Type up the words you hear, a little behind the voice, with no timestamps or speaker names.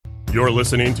You're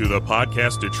listening to the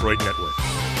Podcast Detroit Network.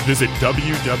 Visit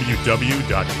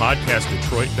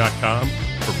www.podcastdetroit.com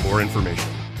for more information.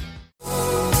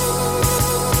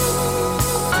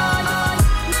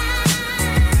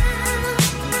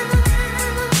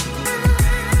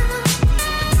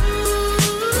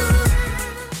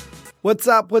 What's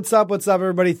up,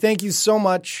 everybody? Thank you so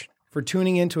much for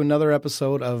tuning in to another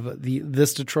episode of the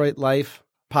This Detroit Life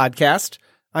podcast.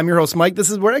 I'm your host, Mike.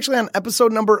 We're actually on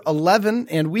episode number 11,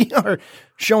 and we are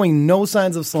showing no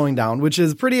signs of slowing down, which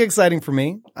is pretty exciting for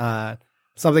me.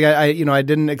 Something I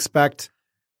didn't expect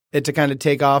it to kind of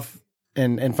take off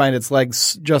and find its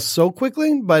legs just so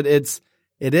quickly, but it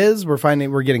is.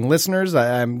 We're getting listeners.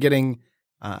 I'm getting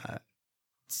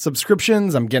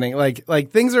subscriptions. I'm getting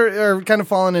like things are kind of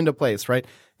falling into place, right?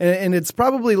 And it's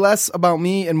probably less about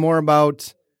me and more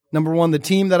about, number one, the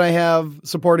team that I have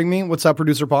supporting me. What's up,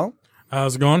 producer Paul?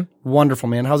 How's it going? Wonderful,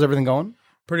 man. How's everything going?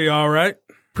 Pretty all right.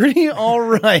 Pretty all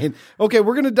right. Okay,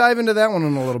 we're going to dive into that one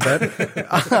in a little bit.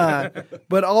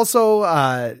 But also,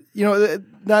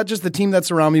 not just the team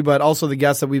that's around me, but also the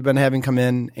guests that we've been having come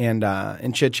in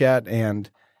and chit-chat and,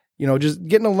 just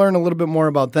getting to learn a little bit more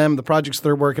about them, the projects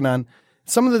they're working on,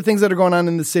 some of the things that are going on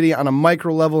in the city on a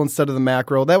micro level instead of the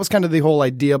macro. That was kind of the whole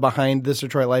idea behind This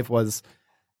Detroit Life was,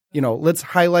 let's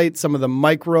highlight some of the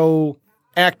micro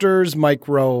actors,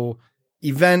 micro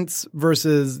events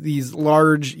versus these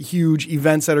large, huge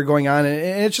events that are going on.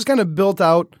 And it's just kind of built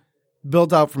out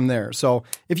from there. So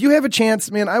if you have a chance,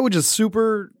 man, I would just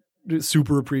super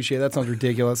appreciate it. That sounds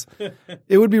ridiculous.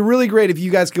 It would be really great if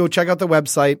you guys could go check out the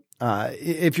website.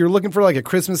 If you're looking for like a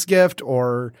Christmas gift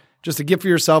or just a gift for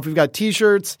yourself, we've got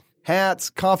t-shirts, hats,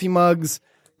 coffee mugs,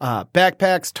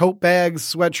 backpacks, tote bags,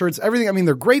 sweatshirts, everything. I mean,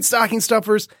 they're great stocking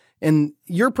stuffers, and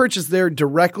your purchase there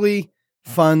directly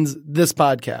funds this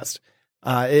podcast.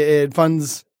 It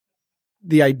funds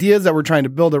the ideas that we're trying to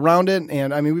build around it.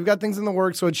 And I mean, we've got things in the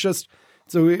works. So it's just,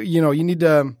 we need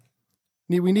a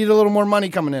little more money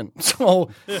coming in. So,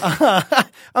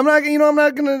 I'm not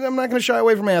going to shy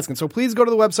away from asking. So please go to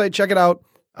the website, check it out,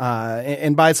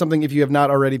 and buy something if you have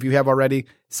not already. If you have already,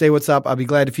 say what's up. I'll be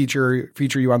glad to feature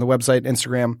you on the website,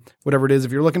 Instagram, whatever it is.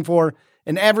 If you're looking for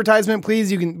an advertisement,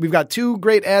 please, we've got 2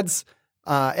 great ad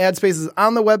spaces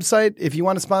on the website. If you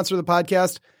want to sponsor the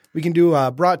podcast, we can do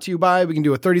brought to you by. We can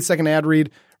do a 30-second ad read.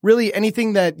 Really,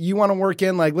 anything that you want to work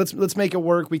in, like let's make it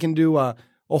work. We can do a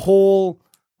whole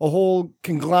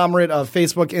conglomerate of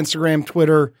Facebook, Instagram,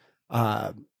 Twitter,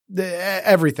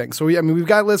 everything. So we've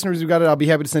got listeners. We've got it. I'll be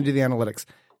happy to send you the analytics.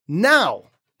 Now,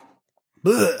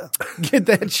 get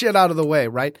that shit out of the way,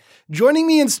 right? Joining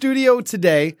me in studio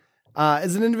today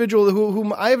is an individual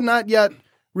whom I have not yet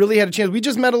really had a chance. We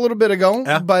just met a little bit ago,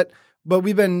 yeah. but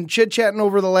we've been chit-chatting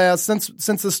over the last, since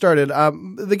this started.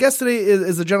 The guest today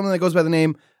is a gentleman that goes by the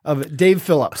name of Dave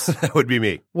Phillips. That would be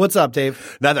me. What's up,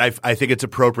 Dave? Now that I think it's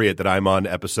appropriate that I'm on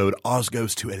episode Oz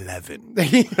Goes to 11.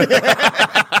 That's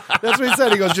what he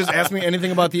said. He goes, just ask me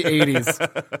anything about the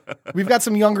 80s. We've got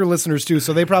some younger listeners, too,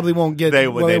 so they probably won't get, they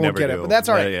won't never get do. it. But that's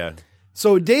all right. Yeah.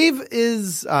 So Dave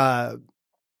is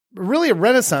really a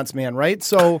Renaissance man, right?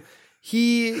 So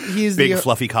he's big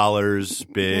fluffy collars,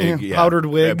 big powdered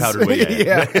wigs, powdered wig,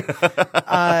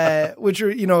 yeah. Which are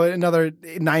another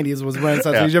 90s was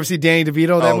Renaissance. Yeah. Did you ever see Danny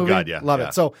DeVito? That movie? God, yeah, love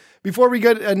it. So before we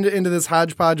get into this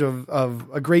hodgepodge of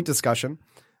a great discussion,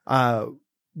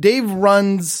 Dave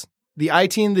runs the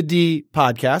IT and the D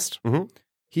podcast. Mm-hmm.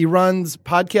 He runs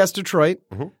Podcast Detroit.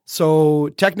 Mm-hmm. So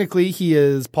technically, he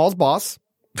is Paul's boss.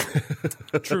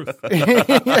 Truth.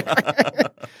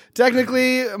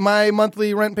 Technically, my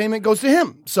monthly rent payment goes to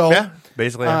him. So yeah,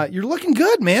 basically, you're looking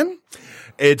good, man.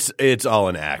 It's all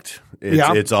an act.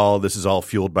 This is all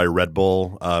fueled by Red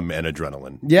Bull and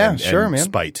adrenaline. Yeah, and sure, man.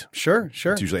 Spite. Sure.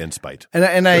 It's usually in spite.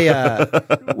 And I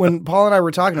when Paul and I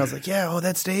were talking, I was like, yeah,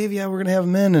 that's Dave. Yeah, we're gonna have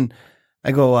him in. And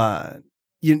I go,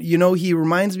 he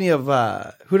reminds me of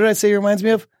who did I say he reminds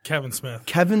me of? Kevin Smith.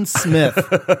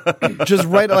 Just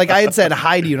right, like I had said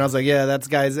hi to you, and I was like, yeah, that's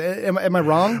guys. Am I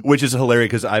wrong? Which is hilarious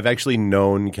because I've actually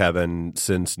known Kevin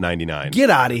since '99. Get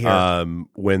out of here.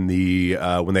 When they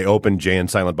opened Jay and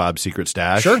Silent Bob's Secret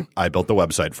Stash, sure. I built the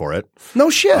website for it. No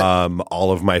shit.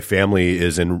 All of my family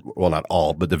is in, well, not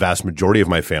all, but the vast majority of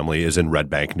my family is in Red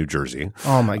Bank, New Jersey.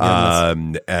 Oh my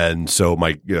goodness. And so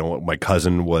my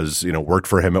cousin was, worked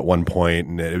for him at one point,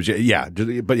 and it was,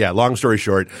 but long story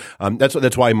short,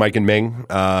 that's why Mike and Ming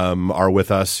are with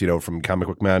us, from Comic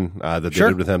Book Men that they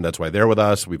did with him. That's why they're with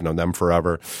us. We've known them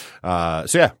forever.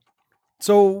 So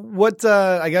what?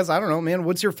 I guess I don't know, man.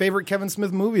 What's your favorite Kevin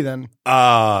Smith movie then?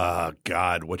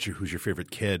 God, who's your favorite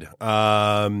kid?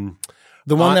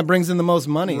 The one that brings in the most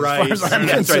money, Right. as far as I'm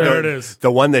That's concerned. There it is.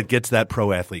 The one that gets that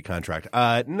pro athlete contract.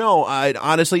 No, I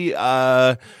honestly,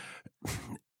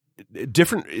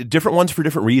 different ones for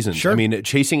different reasons. Sure. I mean,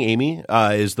 Chasing Amy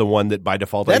is the one that by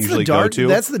default I That's usually the dark. go to.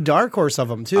 That's the dark horse of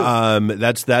them too.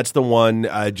 That's the one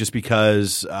just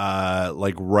because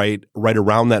like right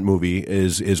around that movie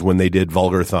is when they did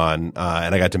Vulgarthon,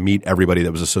 and I got to meet everybody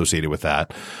that was associated with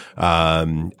that.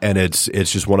 And it's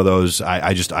just one of those.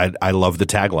 I love the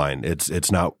tagline.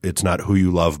 It's not who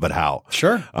you love but how.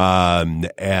 Sure.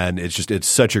 And it's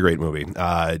such a great movie.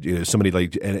 So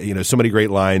many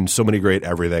great lines, so many great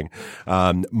everything.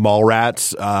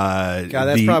 Mallrats. God,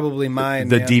 that's probably mine.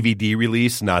 The man. DVD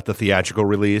release, not the theatrical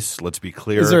release. Let's be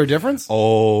clear. Is there a difference?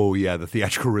 Oh yeah, the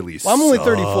theatrical release. Well, I'm only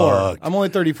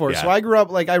sucked. 34. Yeah. So I grew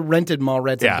up I rented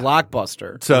Mallrats at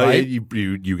Blockbuster. So right? you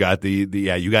got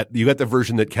you got the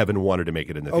version that Kevin wanted to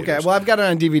make it in the Okay, theaters. well I've got it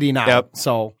on DVD now. Yep.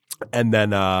 So And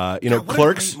then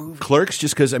Clerks,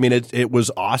 just because I mean it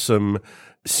was awesome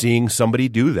seeing somebody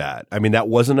do that. I mean that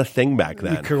wasn't a thing back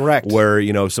then. Correct. Where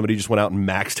somebody just went out and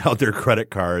maxed out their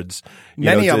credit cards.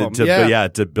 Many of them,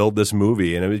 to build this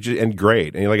movie, and it was and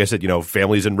great. And like I said,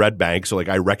 families in Red Bank, so like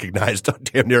I recognized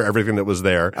damn near everything that was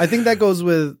there. I think that goes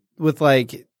with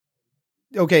like,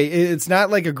 okay, it's not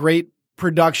like a great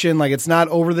production, like it's not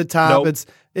over the top. Nope.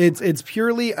 It's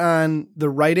purely on the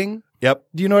writing. Yep.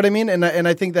 Do you know what I mean? And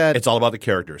I think that It's all about the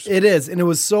characters. it is, and it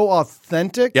was so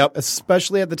authentic. Yep.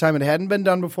 Especially at the time, it hadn't been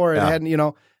done before. It Yeah.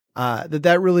 hadn't,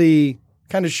 that really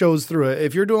kind of shows through it.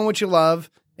 If you're doing what you love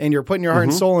and you're putting your heart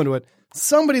and soul into it,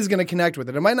 somebody's going to connect with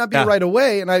it. It might not be right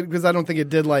away, because I don't think it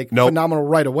did phenomenal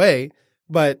right away.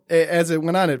 But as it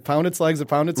went on, it found its legs, it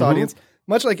found its audience.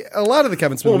 Much like a lot of the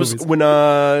Kevin Smith Well, it was movies.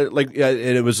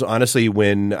 and it was honestly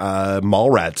when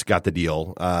Mallrats got the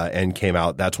deal and came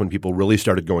out. That's when people really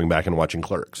started going back and watching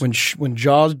Clerks. When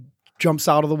Jaws jumps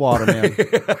out of the water, man.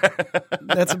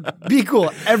 Be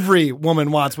cool. Every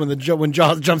woman wants when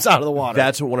Jaws jumps out of the water.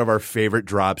 That's one of our favorite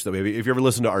drops that if you ever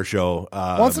listen to our show,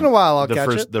 Once in a while I'll catch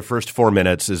it. The first 4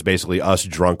 minutes is basically us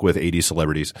drunk with 80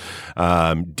 celebrities,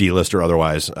 D-list or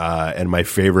otherwise. And my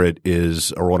favorite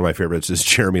one of my favorites is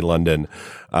Jeremy London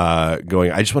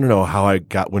going, I just want to know how I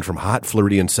went from hot,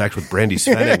 flirty, and sex with Brandy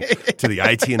Svenning to the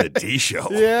IT and the D show.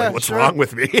 Yeah, like, what's sure. wrong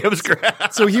with me? It was great.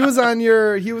 So he was on.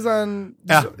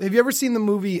 Have you ever seen the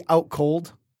movie Out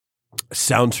Cold?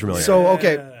 Sounds familiar. So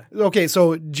okay.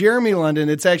 So Jeremy London,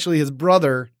 it's actually his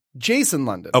brother Jason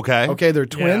London. Okay, they're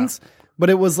twins, but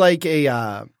it was like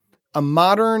a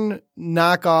modern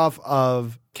knockoff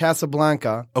of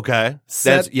Casablanca. Okay,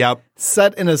 Set in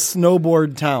a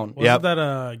snowboard town. Wasn't that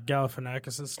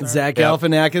Galifianakis' star? Zach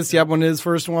Galifianakis, one of his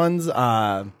first ones.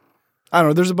 I don't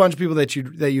know. There's a bunch of people that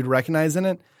you'd recognize in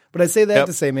it, but I say that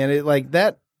to say, man,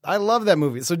 I love that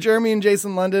movie. So Jeremy and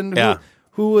Jason London,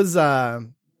 who was,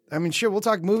 we'll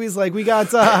talk movies. Like we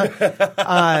got,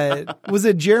 was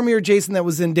it Jeremy or Jason that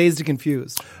was in Dazed and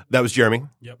Confused? That was Jeremy.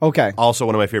 Yep. Okay. Also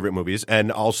one of my favorite movies,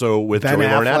 and also with Ben Joey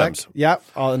Lauren Affleck. Adams. Yep.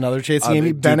 Another Chasing Amy.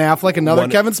 dude, Ben Affleck, another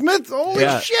Kevin Smith. Holy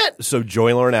shit. So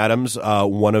Joey Lauren Adams,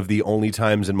 one of the only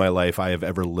times in my life I have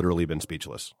ever literally been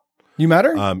speechless. You met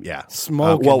her? Yeah.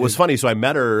 Smoking, well, it was dude. funny. So I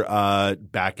met her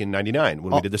back in '99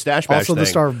 when we did the Stash Bash Also thing. the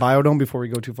star of Biodome before we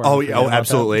go too far. Oh, yeah,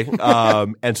 absolutely.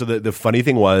 And so the funny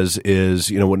thing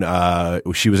is,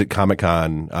 when she was at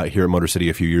Comic-Con here in Motor City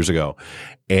a few years ago,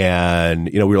 and,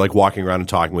 we were like walking around and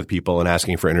talking with people and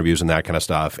asking for interviews and that kind of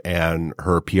stuff. And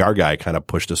her PR guy kind of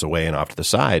pushed us away and off to the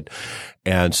side.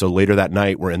 And so later that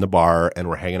night, we're in the bar and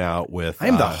we're hanging out with. I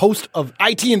am the host of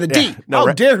IT and the D. How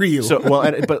right. dare you? So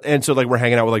so like we're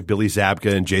hanging out with like Billy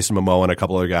Zabka and Jason Momoa and a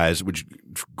couple other guys, which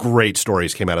great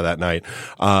stories came out of that night.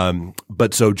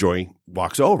 But so Joy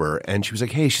walks over and she was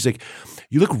like, "Hey," she's like,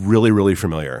 "You look really, really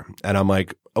familiar." And I'm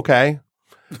like, "Okay."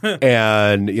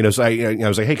 And so I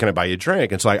was like, "Hey, can I buy you a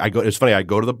drink?" And so I go. It's funny. I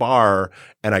go to the bar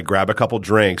and I grab a couple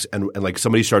drinks, and like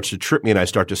somebody starts to trip me, and I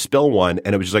start to spill one,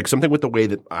 and it was just like something with the way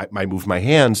that I moved my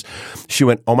hands. She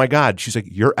went, "Oh my God!" She's like,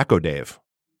 "You're Echo Dave,"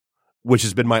 which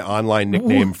has been my online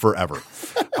nickname forever.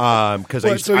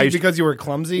 Because you were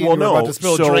clumsy, well, and you were about to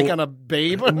spill a drink on a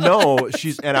babe. No,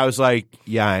 and I was like,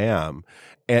 "Yeah, I am."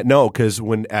 And no, because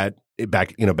when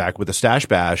back with the Stash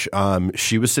Bash,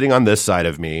 she was sitting on this side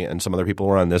of me, and some other people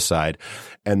were on this side,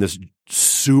 and this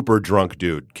super drunk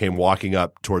dude came walking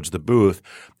up towards the booth,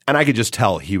 and I could just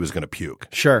tell he was going to puke.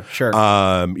 Sure.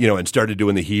 And started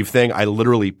doing the heave thing. I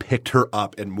literally picked her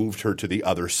up and moved her to the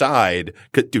other side.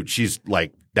 'Cause, dude, she's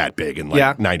like that big and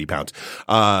like 90 pounds.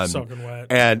 Soaking wet.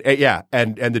 And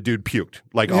the dude puked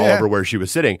like all over where she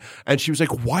was sitting. And she was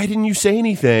like, "Why didn't you say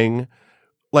anything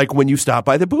like when you stopped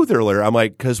by the booth earlier, I'm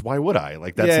like, because why would I?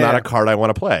 Like, that's not a card I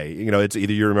want to play. You know, it's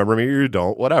either you remember me or you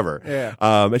don't, whatever. Yeah.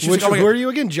 And she's like, who are you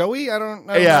again? Joey? I'm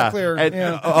not clear.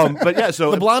 And, but yeah,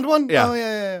 so the blonde one? Yeah. Oh,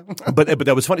 yeah. but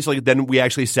that was funny. So like, then we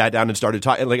actually sat down and started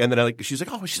talking. And then like, she's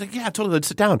like, yeah, totally, let's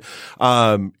sit down.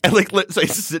 And like, so I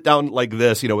sit down like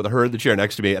this, you know, with her in the chair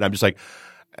next to me. And I'm just like,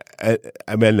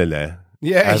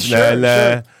 Yeah,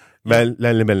 sure.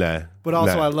 But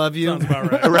also, I love you. Sounds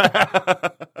about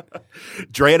right.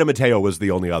 Drea Mateo was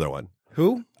the only other one.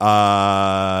 Who?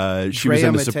 She was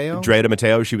in Mateo? Drea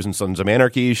Mateo. She was in Sons of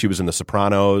Anarchy. She was in The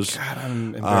Sopranos. God,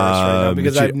 I'm embarrassed right now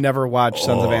because I've never watched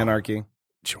Sons of Anarchy.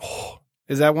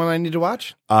 Is that one I need to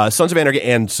watch? Sons of Anarchy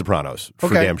and Sopranos,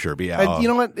 for damn sure. But yeah, you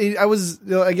know what? I was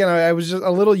just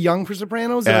a little young for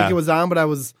Sopranos. Yeah. Like it was on, but I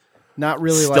was not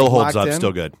really still like, holds locked up, in.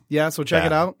 still good. Yeah, so check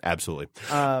it out. Absolutely.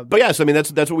 But yeah, so I mean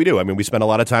that's what we do. I mean, we spend a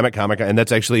lot of time at Comic-Con, and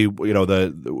that's actually, you know,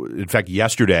 in fact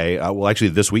yesterday, actually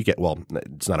this weekend. Well,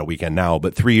 it's not a weekend now,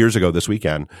 but 3 years ago this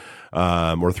weekend,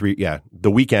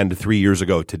 the weekend 3 years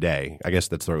ago today. I guess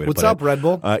that's the right way to put it. What's up, Red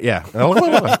Bull? Yeah,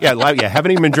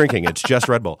 haven't even been drinking. It's just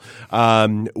Red Bull.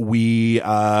 We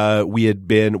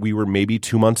were maybe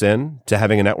 2 months in to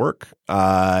having a network,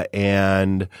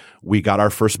 and we got our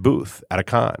first booth at a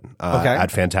con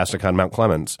at Fantasticon Mount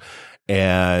Clemens.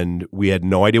 And we had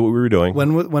no idea what we were doing.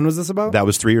 When was this about? That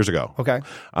was 3 years ago. Okay.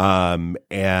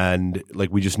 And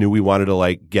like we just knew we wanted to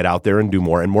like get out there and do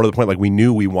more. And more to the point, like we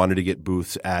knew we wanted to get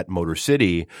booths at Motor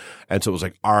City. And so it was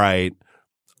like, all right,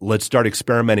 let's start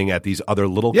experimenting at these other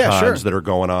little cons that are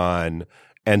going on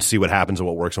and see what happens and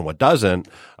what works and what doesn't,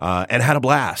 and had a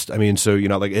blast. I mean, so, you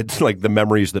know, like it's like the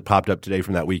memories that popped up today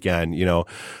from that weekend, you know,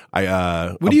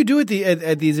 what do you do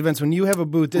at these events when you have a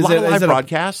booth? Is it live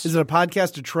broadcasts? Is it a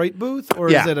Podcast Detroit booth or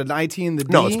is it an IT and the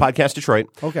D? No, it's Podcast Detroit.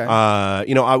 Okay.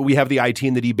 You know, we have the IT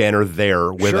and the D banner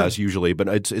there with us usually, but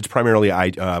it's primarily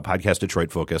Podcast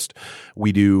Detroit focused.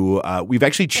 We do, we've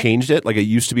actually changed it. Like it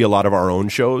used to be a lot of our own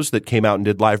shows that came out and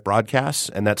did live broadcasts,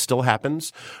 and that still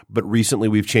happens. But recently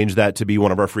we've changed that to be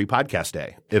one of our free podcast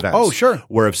day events. Oh, sure.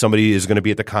 Where if somebody is going to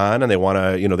be at the con and they want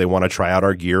to try out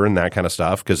our gear and that kind of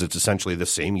stuff, because it's essentially the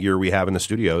same gear we have in the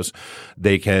studios,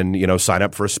 they can, you know, sign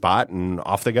up for a spot and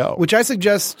off they go. Which I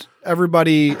suggest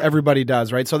everybody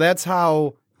does, right? So that's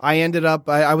how I ended up.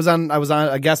 I was on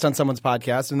a guest on someone's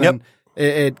podcast, and then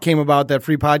it came about that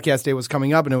free podcast day was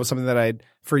coming up, and it was something that I'd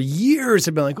for years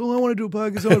had been like, oh, I want to do a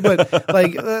podcast, but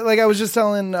like I was just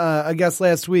telling a guest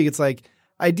last week, it's like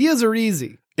ideas are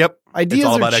easy. Yep. Ideas it's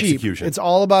all are about cheap. Execution. It's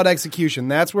all about execution.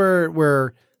 That's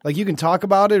where like you can talk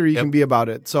about it or you can be about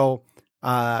it. So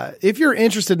if you're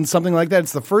interested in something like that,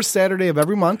 it's the first Saturday of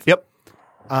every month. Yep.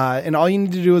 And all you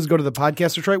need to do is go to the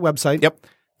Podcast Detroit website. Yep.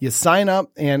 You sign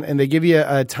up and they give you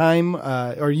a time,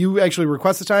 or you actually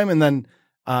request a time, and then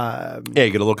you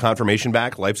get a little confirmation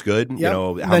back. Life's good. Yep. You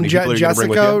know, how then many people are you going to bring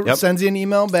with you? Jessica sends you an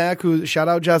email back. Shout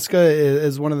out Jessica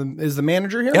is the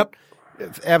manager here. Yep.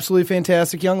 Absolutely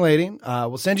fantastic young lady.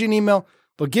 We'll send you an email.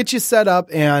 They'll get you set up,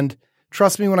 and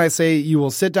trust me when I say you will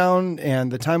sit down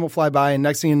and the time will fly by, and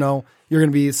next thing you know, you're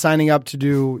going to be signing up to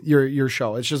do your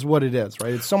show. It's just what it is,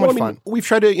 right? It's so much fun. We've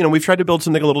tried to build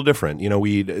something a little different. You know,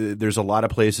 there's a lot of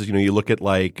places. You know, you look at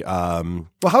like.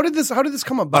 Well, how did this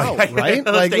come about? Right?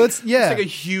 It's like a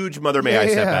huge Mother May I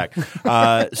step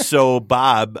back. So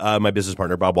Bob, my business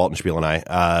partner, Bob Waltenspiel, and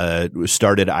I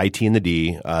started IT and the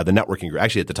D, the networking group.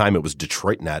 Actually, at the time, it was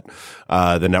Detroit Net,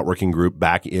 the networking group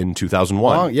back in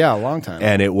 2001. A long time.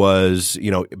 And it was,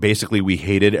 you know, basically we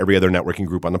hated every other networking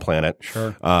group on the planet.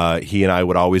 Sure. He and I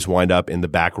would always wind up in the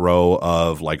back row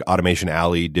of like Automation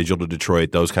Alley, Digital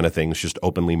Detroit, those kind of things, just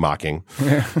openly mocking.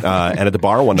 And at the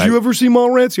bar one night. Did you ever see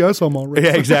Mallrats? Yeah, I saw Mallrats.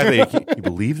 Yeah, exactly. Can you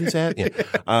believe this ad?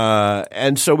 Yeah.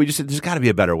 And so we just said, there's got to be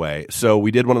a better way. So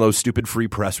we did one of those stupid free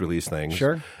press release things.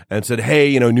 Sure. And said, hey,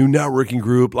 you know, new networking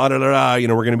group, blah, blah, blah, blah. You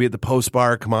know, we're going to be at the Post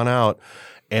Bar. Come on out.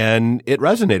 And it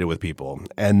resonated with people.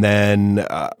 And then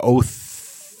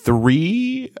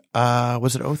 03,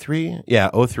 was it 03? Yeah,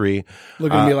 03.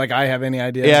 Look at me like I have any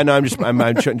idea. Yeah, no, I'm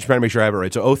trying to make sure I have it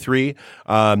right. So 03,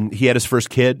 he had his first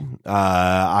kid.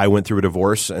 I went through a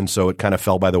divorce, and so it kind of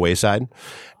fell by the wayside.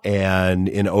 And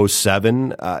in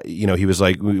 07, you know, he was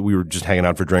like, we were just hanging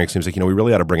out for drinks. He was like, you know, we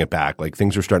really ought to bring it back. Like,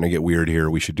 things are starting to get weird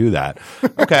here. We should do that.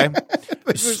 Okay.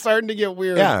 Things are starting to get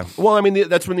weird. Yeah. Well, I mean,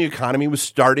 that's when the economy was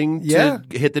starting to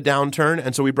hit the downturn.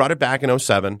 And so we brought it back in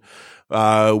 07.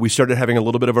 we started having a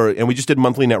little bit of and we just did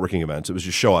monthly networking events. It was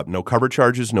just show up, no cover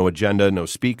charges, no agenda, no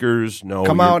speakers, no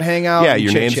come out, hang out, yeah, and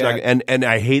your name's not, chit-chat. and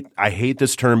I hate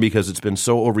this term because it's been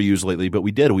so overused lately. But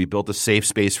we built a safe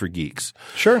space for geeks.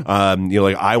 Sure.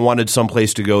 Like I wanted some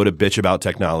place to go to bitch about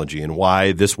technology and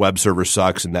why this web server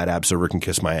sucks and that app server can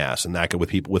kiss my ass and that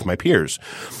with my peers.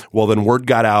 Well, then word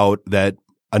got out that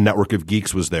a network of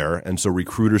geeks was there, and so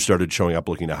recruiters started showing up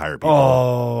looking to hire people.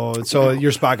 Oh, so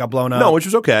your spot got blown up. No, which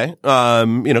was okay.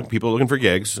 People are looking for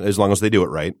gigs as long as they do it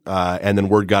right. And then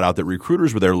word got out that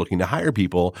recruiters were there looking to hire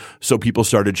people, so people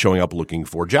started showing up looking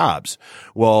for jobs.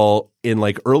 Well, in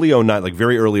like early 09, like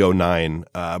very early 09,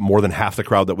 more than half the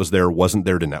crowd that was there wasn't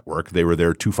there to network. They were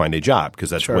there to find a job because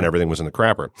that's when everything was in the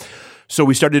crapper. So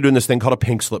we started doing this thing called a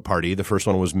pink slip party. The first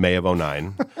one was May of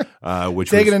 09, which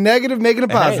taking was a negative, making a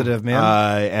positive,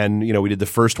 man. And we did the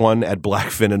first one at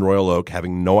Blackfin in Royal Oak,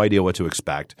 having no idea what to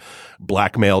expect.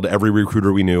 Blackmailed every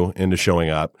recruiter we knew into showing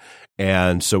up.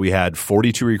 And so we had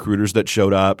 42 recruiters that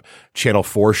showed up. Channel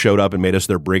 4 showed up and made us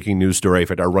their breaking news story. In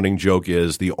fact, our running joke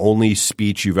is the only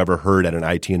speech you've ever heard at an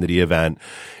IT in the D event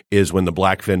is when the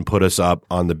Blackfin put us up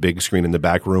on the big screen in the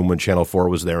back room when Channel 4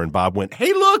 was there and Bob went,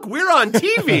 "Hey, look, we're on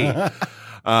TV."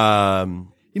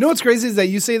 You know what's crazy is that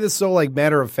you say this so like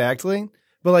matter of factly,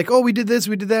 but like, oh, we did this,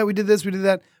 we did that, we did this, we did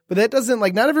that. But that doesn't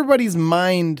like not everybody's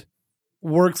mind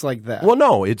works like that. Well,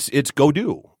 no, it's go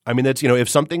do. I mean, that's, if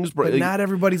something's... But not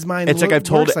everybody's mind it's like I've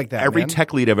told works like that, every man.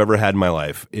 tech lead I've ever had in my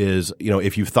life is,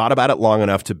 if you've thought about it long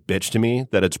enough to bitch to me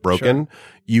that it's broken,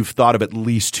 you've thought of at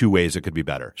least 2 ways it could be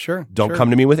better. Sure. Don't come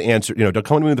to me with answers. Don't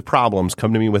come to me with problems.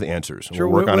 Come to me with answers. Sure.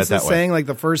 We'll work on it What's that the way. saying? Like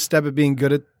the first step of being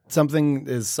good at something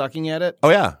is sucking at it.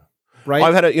 Oh, yeah. Right.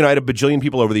 Well, I had a bajillion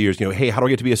people over the years, hey, how do I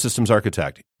get to be a systems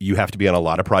architect? You have to be on a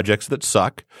lot of projects that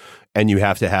suck. And you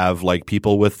have to have like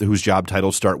people whose job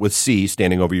titles start with C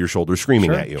standing over your shoulder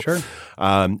screaming at you. Sure.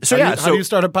 How do you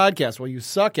start a podcast? Well, you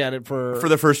suck at it for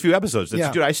the first few episodes.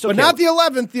 Yeah. Dude, I still but can't, not the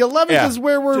 11th. The 11th is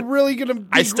where we're really going to be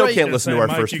I still great. can't listen to our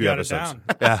Mike, first you few got it episodes.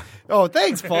 down. Yeah. Oh,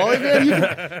 thanks, Paul. Man, you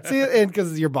can, see, and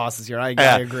because your boss is here, I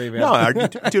agree, man. No,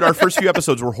 our first few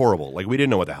episodes were horrible. Like we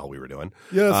didn't know what the hell we were doing.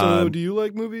 Yeah. So, do you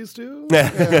like movies too?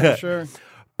 Yeah, sure.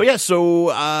 But yeah,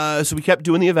 so we kept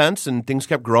doing the events and things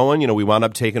kept growing. We wound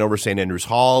up taking over St. Andrews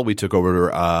Hall. We took over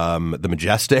the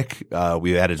Majestic.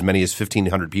 We had as many as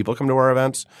 1,500 people come to our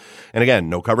events. And again,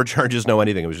 no cover charges, no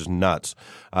anything. It was just nuts.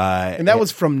 And that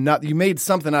was from nothing. You made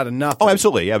something out of nothing. Oh,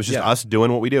 absolutely. Yeah, it was just us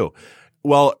doing what we do.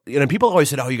 Well, people always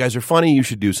said, "Oh, you guys are funny. You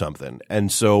should do something."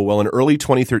 And so, in early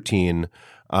 2013,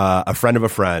 a friend of a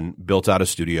friend built out a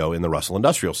studio in the Russell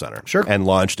Industrial Center. Sure. And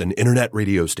launched an internet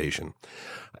radio station.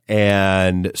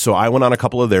 And so I went on a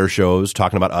couple of their shows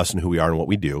talking about us and who we are and what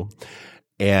we do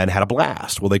and had a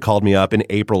blast. Well, they called me up in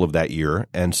April of that year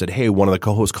and said, "Hey, one of the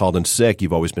co-hosts called in sick.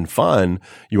 You've always been fun.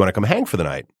 You want to come hang for the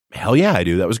night?" Hell yeah, I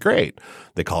do. That was great.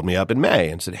 They called me up in May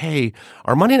and said, "Hey,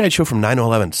 our Monday night show from 9 to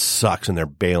 11 sucks and they're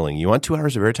bailing. You want 2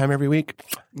 hours of airtime every week?"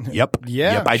 Yep.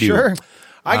 Yeah, yep, I do. Sure.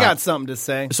 I got something to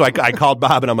say. So I called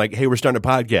Bob and I'm like, "Hey, we're starting a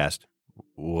podcast."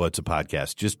 "What's a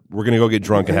podcast?" We're going to go get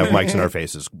drunk and have mics in our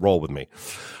faces. Roll with me.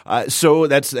 So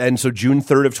June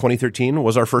 3rd of 2013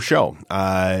 was our first show.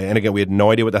 And again, we had no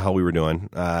idea what the hell we were doing.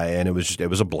 And it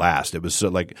was a blast. It was so,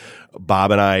 like Bob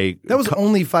and I. That was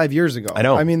only 5 years ago. I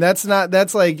know. I mean, that's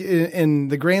like in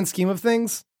the grand scheme of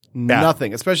things,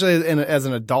 nothing, especially as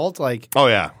an adult, like. Oh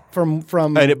yeah. From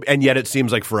and yet it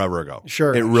seems like forever ago.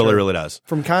 Sure. It really does.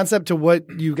 From concept to what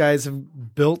you guys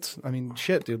have built. I mean,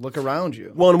 shit, dude, look around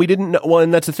you. Well, and we didn't know,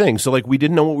 and that's the thing. So like we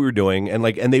didn't know what we were doing and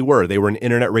they were an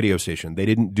internet radio station. They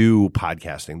didn't do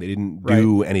podcasting. They didn't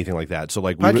do anything like that. So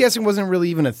like podcasting wasn't really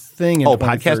even a thing in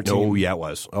 2013. Podcast? No, yeah, it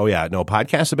was. Oh yeah. No,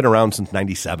 podcasts have been around since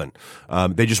 97.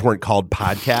 They just weren't called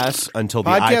podcasts until the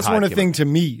iPod podcasts weren't a came thing out. to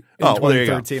me in Well, there you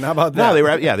go. 2013. How about that?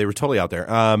 No, they were totally out there.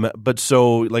 But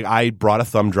so like I brought a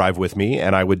thumb drive with me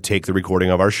and I would take the recording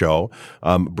of our show,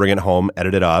 bring it home,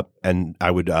 edit it up, and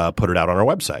I would put it out on our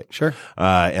website. Sure.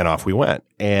 And off we went.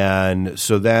 And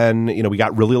so then, we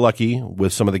got really lucky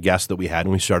with some of the guests that we had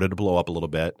and we started to blow up a little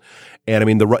bit. And I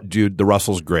mean, the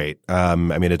Russell's great. I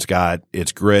mean, it's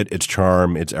grit, it's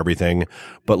charm, it's everything.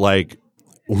 But like,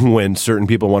 when certain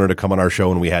people wanted to come on our show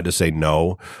and we had to say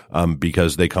no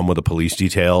because they come with a police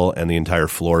detail and the entire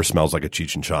floor smells like a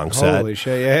Cheech and Chong set. Holy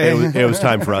shit, yeah. It was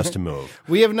time for us to move.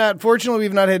 Fortunately,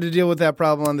 we've not had to deal with that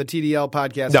problem on the TDL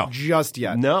podcast just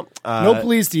yet. No. No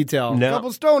police detail. No. A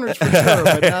couple stoners for sure,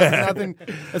 but nothing,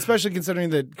 especially considering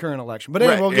the current election. But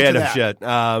anyway, we'll get to that. Shit.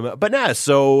 But nah,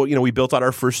 so, we built out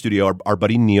our first studio. Our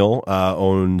buddy Neil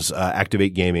owns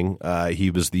Activate Gaming.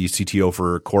 He was the CTO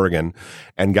for Corrigan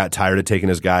and got tired of taking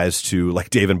his guys to like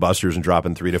Dave and Buster's and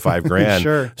dropping $3,000 to $5,000.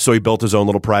 Sure. So he built his own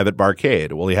little private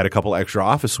barcade. Well, he had a couple extra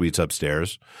office suites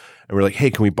upstairs. And we're like,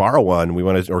 hey, can we borrow one?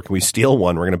 Or can we steal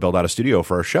one? We're going to build out a studio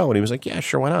for our show. And he was like, yeah,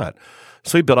 sure, why not?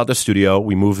 So we built out the studio.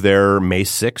 We moved there May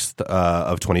 6th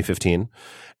of 2015.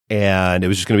 And it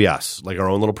was just going to be us, like our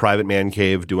own little private man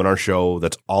cave doing our show.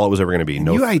 That's all it was ever going to be.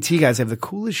 No, you IT guys have the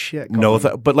coolest shit.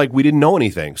 But like we didn't know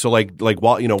anything. So like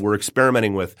while we're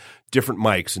experimenting with different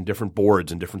mics and different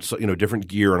boards and different different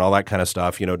gear and all that kind of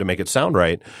stuff, to make it sound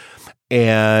right.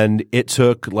 And it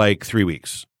took like 3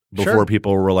 weeks before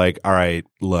people were like, all right,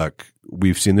 look,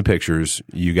 we've seen the pictures.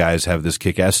 You guys have this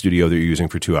kick-ass studio that you're using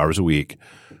for 2 hours a week.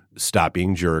 Stop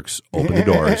being jerks. Open the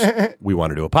doors. We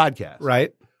want to do a podcast.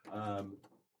 Right.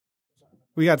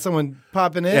 We got someone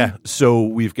popping in. Yeah. So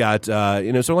we've got, so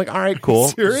I'm like, all right, cool.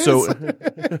 Serious? So,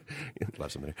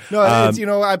 left something. No, it's,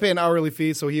 I pay an hourly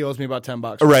fee, so he owes me about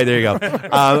 $10. Right. There you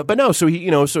go. But no, so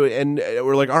and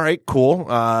we're like, all right, cool.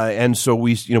 And so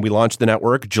we launched the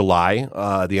network July,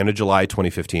 the end of July,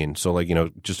 2015. So like,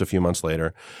 just a few months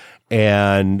later.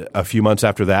 And a few months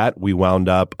after that, we wound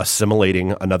up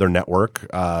assimilating another network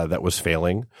that was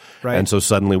failing. Right. And so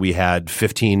suddenly we had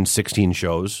 15, 16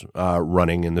 shows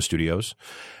running in the studios.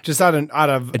 Just out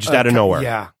of nowhere.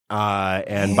 Yeah.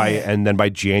 And then by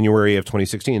January of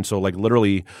 2016, so like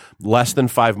literally less than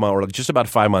 5 months, or like just about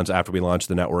 5 months after we launched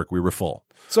the network, we were full.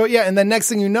 So yeah, and then next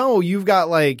thing you know, you've got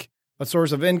like a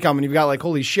source of income, and you've got like,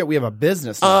 holy shit, we have a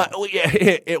business now.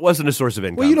 It wasn't a source of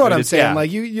income. Well, you know what I'm saying. Yeah.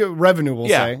 Like you revenue, we'll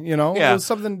say. Yeah. It was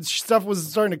stuff was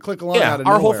starting to click along out of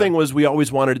our nowhere. whole thing was we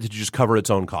always wanted it to just cover its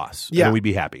own costs. Yeah. And we'd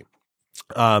be happy.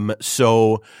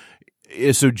 So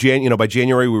by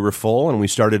January we were full, and we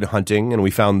started hunting, and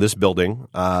we found this building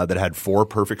that had 4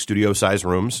 perfect studio-sized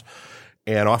rooms.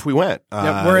 And off we went.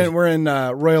 We're in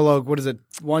Royal Oak. What is it?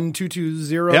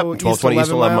 1220 Yep, 1220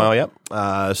 East 11 Mile.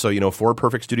 Yep. So 4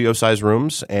 perfect studio-sized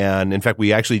rooms, and in fact,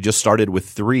 we actually just started with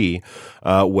 3.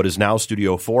 What is now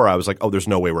Studio 4? I was like, oh, there's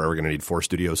no way we're ever going to need 4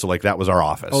 studios. So like that was our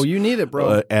office. Oh, you need it,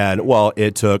 bro.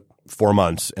 It took 4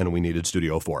 months, and we needed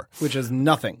Studio 4, which is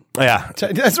nothing. Yeah,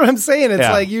 that's what I'm saying. It's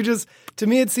like to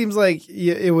me, it seems like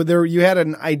you had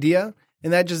an idea,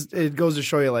 and that just it goes to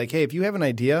show you, like, hey, if you have an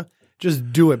idea,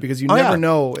 just do it, because you never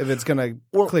know if it's going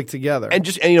to click together.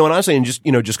 And honestly, just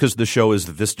because the show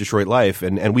is This Detroit Life,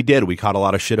 and we caught a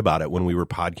lot of shit about it when we were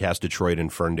Podcast Detroit in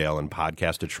Ferndale and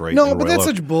Podcast Detroit. No, but that's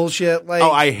such bullshit. Like,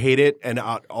 I hate it, and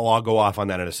I'll go off on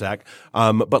that in a sec.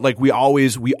 But like we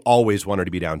always wanted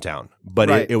to be downtown,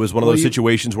 but it was one of those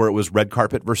situations where it was red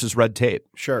carpet versus red tape.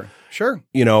 Sure.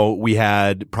 We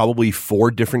had probably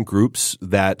 4 different groups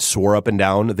that swore up and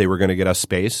down they were going to get us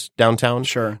space downtown.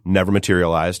 Sure. Never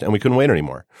materialized, and we couldn't wait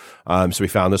anymore. So we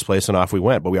found this place, and off we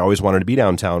went. But we always wanted to be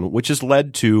downtown, which has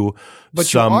led to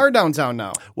you are downtown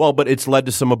now. Well, but it's led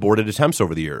to some aborted attempts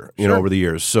over the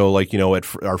years. So like,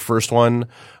 at our first one,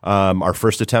 our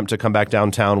first attempt to come back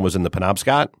downtown was in the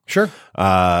Penobscot. Sure.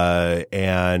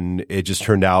 And it just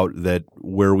turned out that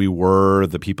where we were,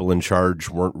 the people in charge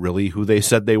weren't really who they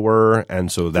said they were.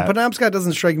 And so that the Penobscot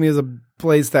doesn't strike me as a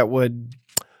place that would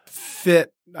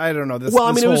fit. I don't know. There's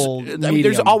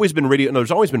always been radio. No,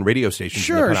 there's always been radio stations.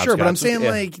 Sure, in the Penobscot. But I'm saying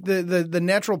like the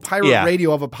natural pirate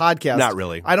radio of a podcast. Not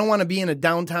really. I don't want to be in a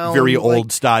downtown, very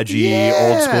old, stodgy,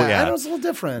 old school. Yeah, I know it's a little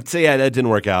different. So that didn't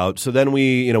work out. So then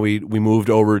we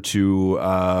moved over to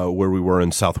where we were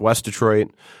in Southwest Detroit.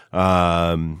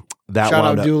 Shout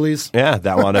out Dooley's. Yeah,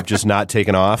 that wound up just not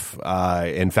taking off.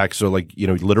 In fact, so like,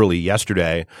 literally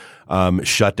yesterday,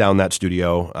 shut down that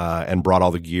studio and brought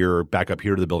all the gear back up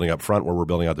here to the building up front where we're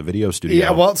building out the video studio.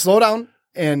 Yeah, well, slow down.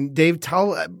 And Dave,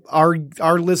 tell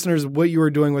our listeners what you are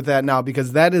doing with that now,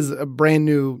 because that is a brand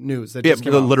new news. That just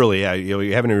came out. Literally, yeah.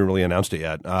 We haven't even really announced it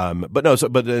yet.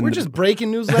 We're just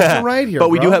breaking news left and right here.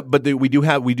 But we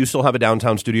do still have a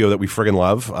downtown studio that we friggin'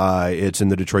 love. It's in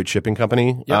the Detroit Shipping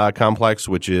Company complex,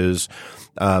 which is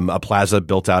a plaza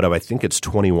built out of, I think it's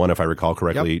 21, if I recall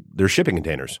correctly. Yep. They're shipping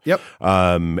containers. Yep.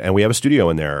 And we have a studio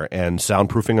in there, and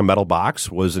soundproofing a metal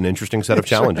box was an interesting set of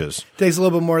challenges. Takes a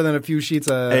little bit more than a few sheets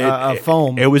of foam.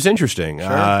 It was interesting,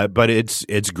 but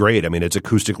it's great. I mean, it's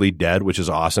acoustically dead, which is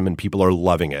awesome, and people are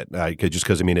loving it. Just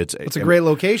because it's a great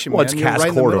location. Well, man. it's Cass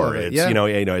Corridor. It's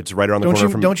it's right around the corner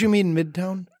from. Don't you mean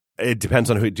Midtown? It depends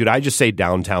on who, dude. I just say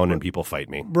downtown and people fight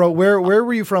me, bro. Where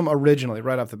were you from originally?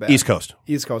 Right off the bat, East Coast.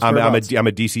 I'm a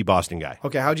DC Boston guy.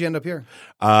 Okay, how'd you end up here?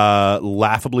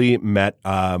 Laughably met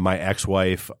my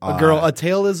ex-wife. A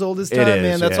tale as old as time,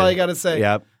 man. That's all you got to say.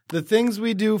 Yep. The things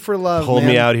we do for love. Pulled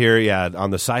man. me out here, on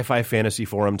the Sci-Fi Fantasy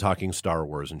Forum talking Star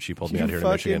Wars, and she pulled me out here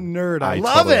to Michigan. Nerd, I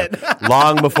love it.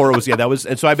 Long before it was,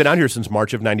 and so I've been out here since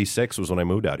March of '96 was when I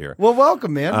moved out here. Well,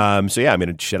 welcome, man. So yeah, I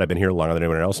mean, shit, I've been here longer than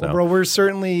anyone else now, bro. We're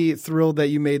certainly thrilled that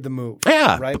you made the move.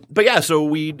 Yeah, right. But yeah, so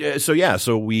we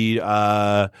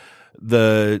the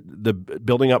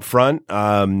building up front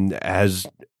has.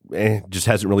 Just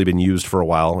hasn't really been used for a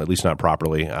while, at least not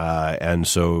properly. And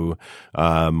so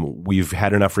we've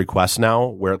had enough requests now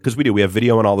where, because we have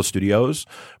video in all the studios,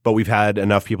 but we've had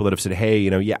enough people that have said, hey,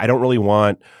 I don't really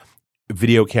want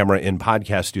video camera in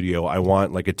podcast studio. I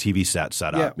want like a TV set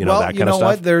set up, that kind of stuff.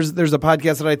 What? There's a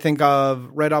podcast that I think of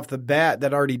right off the bat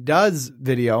that already does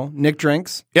video. Nick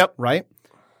Drinks. Yep. Right.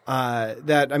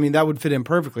 That would fit in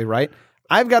perfectly, right?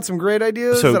 I've got some great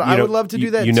ideas that I would love to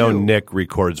do that too. Nick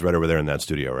records right over there in that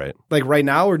studio, right? Like right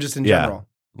now or just in general?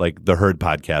 Like the Herd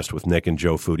podcast with Nick and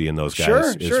Joe Foodie and those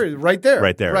guys. Sure. Right there.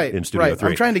 In Studio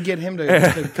 3. I'm trying to get him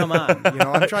to come on.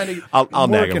 I'm trying to I'll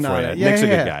nag him for you. Yeah, Nick's a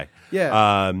good guy.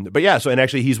 Yeah. But yeah, so and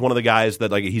actually he's one of the guys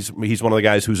that like he's one of the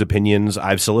guys whose opinions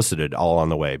I've solicited all on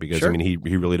the way because he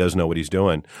really does know what he's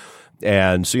doing.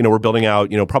 And so, we're building out,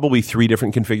 probably 3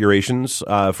 different configurations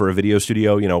for a video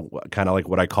studio, kind of like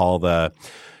what I call the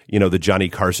Johnny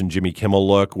Carson, Jimmy Kimmel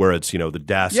look where it's, the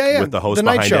desk with the host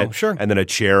behind it and then a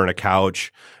chair and a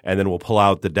couch. And then we'll pull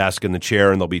out the desk and the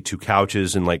chair and there'll be 2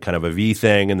 couches and like kind of a V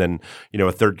thing. And then,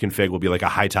 a third config will be like a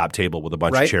high top table with a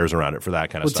bunch of chairs around it for that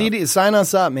kind of stuff. TD, sign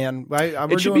us up, man.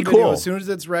 It should be video. cool. As soon as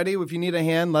it's ready, if you need a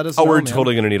hand, let us know. Oh, we're man.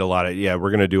 totally going to need we're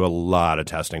going to do a lot of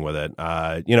testing with it.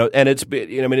 And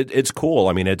it's cool.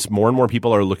 I mean, it's more and more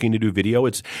people are looking to do video.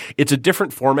 It's a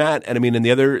different format. And I mean, and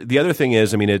the other thing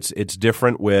is, it's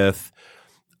different with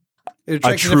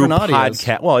a true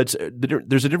podcast. Well,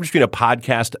 there's a difference between a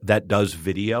podcast that does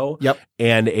video,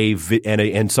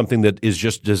 and something that is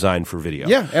just designed for video.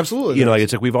 Yeah, absolutely.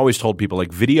 It's like we've always told people,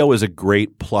 like video is a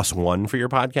great +1 for your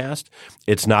podcast.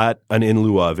 It's not an in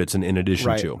lieu of; it's an in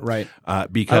addition to. Right.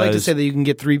 Because I like to say that you can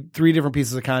get three different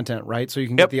pieces of content, right? So you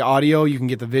can get the audio, you can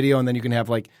get the video, and then you can have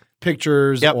like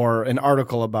pictures or an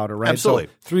article about it, right? Absolutely.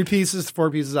 So 3 pieces,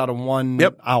 4 pieces out of 1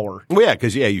 hour. Well, yeah,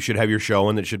 because you should have your show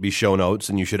and it should be show notes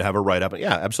and you should have a write-up.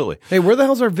 Yeah, absolutely. Hey, where the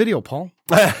hell's our video, Paul?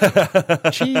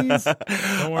 Jeez.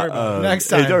 Don't worry about it. Next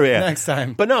time. Next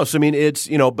time. But no, so I mean, it's,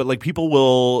 but like people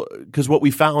will, because what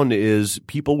we found is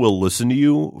people will listen to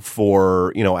you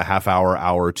for, a half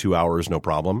hour, 2 hours, no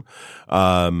problem.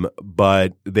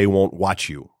 But they won't watch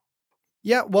you.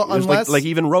 Yeah, well, unless. Like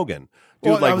even Rogan.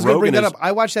 Dude, I was going to bring that up.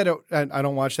 I watch that. I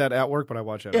don't watch that at work, but I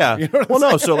watch it. Yeah.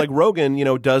 So like Rogan,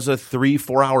 does a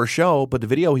 3-4 hour show, but the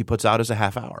video he puts out is a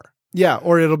half hour. Yeah,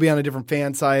 or it'll be on a different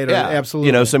fan site. Or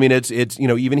absolutely. So I mean, it's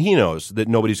even he knows that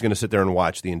nobody's going to sit there and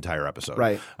watch the entire episode.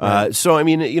 Right. So I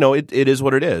mean, it is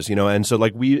what it is. And so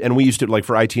like we used to, like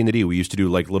for IT and the D, we used to do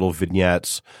like little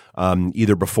vignettes,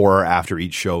 either before or after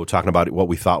each show, talking about what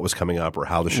we thought was coming up or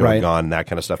how the show had gone, and that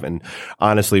kind of stuff. And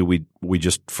honestly, we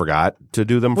just forgot to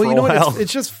do them for a while.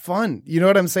 It's just fun. You know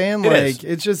what I'm saying?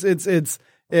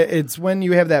 It's when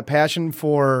you have that passion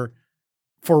for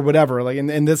whatever. Like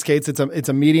in this case, it's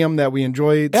a medium that we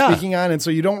enjoy speaking on, and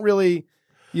so you don't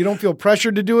feel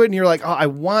pressured to do it, and you're like, oh, I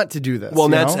want to do this.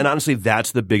 Well, and honestly,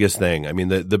 that's the biggest thing. I mean,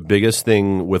 the biggest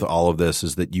thing with all of this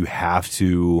is that you have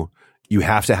to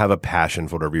have a passion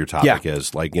for whatever your topic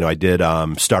is. Like, I did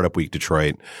Startup Week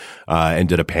Detroit and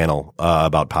did a panel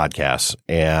about podcasts,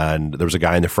 and there was a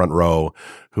guy in the front row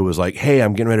who was like, hey,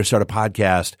 I'm getting ready to start a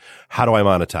podcast. How do I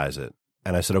monetize it?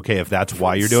 And I said, okay, if that's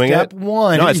why you're doing Step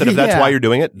 1. No, I said, if that's why you're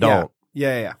doing it, don't.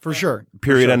 Yeah, for sure.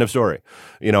 Period. End of story.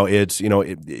 It's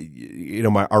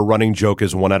our running joke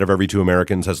is 1 out of every 2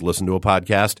 Americans has listened to a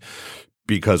podcast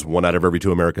because 1 out of every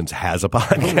 2 Americans has a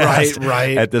podcast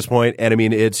right. at this point. And I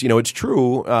mean, it's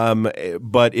true.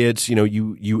 But it's,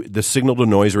 the signal to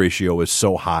noise ratio is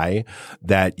so high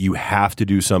that you have to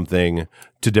do something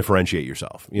to differentiate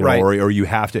yourself, or you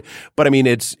have to, but I mean,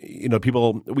 it's,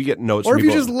 people, we get notes. Or if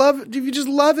you just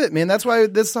love it, man. That's why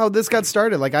how this got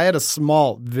started. Like I had a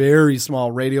very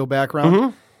small radio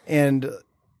background and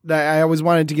I always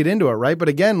wanted to get into it. Right. But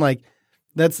again, like,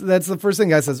 that's the first thing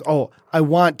guy says, oh, I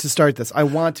want to start this. I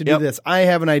want to do this. I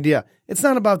have an idea. It's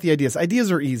not about the ideas.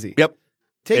 Ideas are easy. Yep.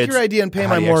 Take your idea and pay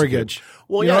my mortgage.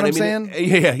 Well, You know yeah, what and I'm I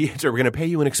saying? mean, yeah, so we're going to pay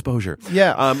you in exposure.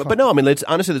 Yeah. But no, I mean,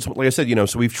 honestly, that's like I said,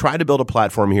 so we've tried to build a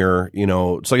platform here,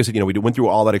 so like I said, we went through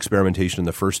all that experimentation in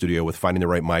the first studio with finding the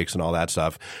right mics and all that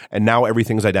stuff, and now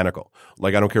everything's identical.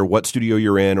 Like, I don't care what studio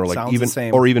you're in, or like Sounds the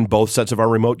same. even both sets of our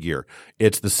remote gear.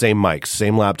 It's the same mics,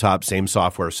 same laptop, same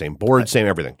software, same board, same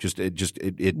everything.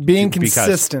 It Being because-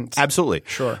 consistent. Absolutely.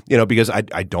 Sure. Because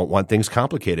I don't want things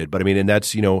complicated, but I mean, and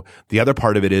that's, the other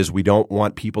part of it is we don't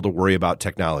want people to worry about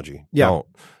technology. Yeah. Don't.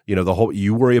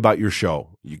 You worry about your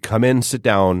show. You come in, sit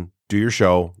down, do your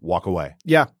show, walk away.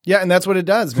 Yeah, and that's what it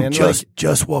does, man.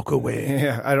 Just walk away.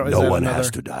 Yeah, I don't. No one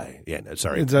has to die. Yeah,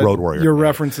 sorry, Road Warrior. Your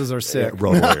references are sick,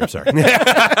 Road Warrior. Sorry, dude.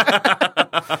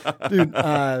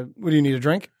 What do you need, a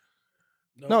drink?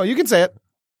 No, you can say it.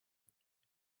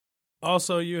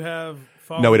 Also, you have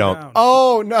fallen No, we don't. down.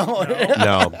 Oh no,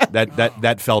 no,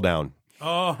 that fell down.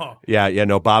 Oh. Yeah,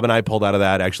 no. Bob and I pulled out of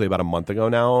that actually about a month ago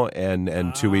now,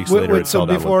 and 2 weeks later it so fell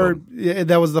down. before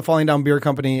that was the Falling Down Beer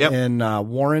Company Yep. in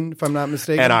Warren, if I'm not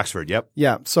mistaken, and Oxford. Yep.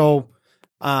 Yeah. So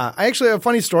I actually have a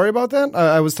funny story about that.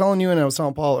 I was telling you and I was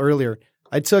telling Paul earlier.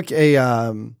 I took a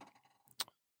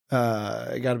I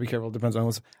got to be careful. It depends on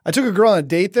what's. I took a girl on a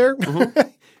date there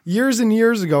years and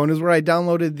years ago, and it was where I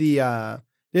downloaded the.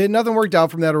 Nothing worked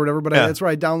out from that or whatever, but that's where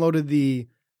I downloaded the.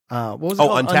 What was it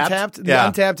called? Untapped? The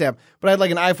Untapped app. But I had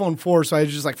like an iPhone 4, so I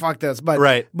was just like, fuck this. But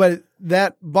Right. But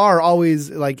that bar always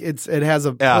like it has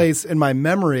a place in my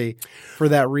memory for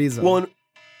that reason. Well,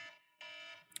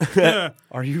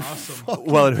 are you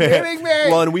well, kidding me?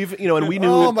 Well, and we've and we knew.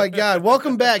 Oh my God!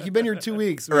 Welcome back. You've been here 2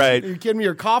 weeks. Right. You're kidding me?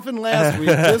 You're coughing last week.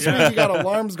 This week you got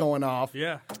alarms going off.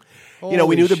 Yeah. we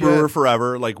Holy knew the shit. brewer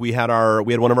forever. Like we had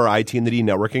one of our IT and the D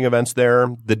networking events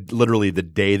there. Literally the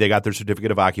day they got their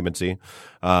certificate of occupancy,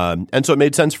 and so it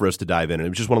made sense for us to dive in. And it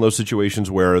was just one of those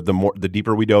situations where the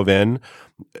deeper we dove in,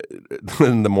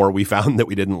 the more we found that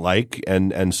we didn't like,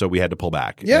 and so we had to pull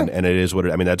back. Yeah. and it is what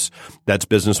it. I mean, that's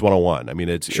business 101. I mean,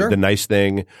 it's Sure. the nice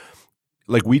thing.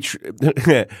 Like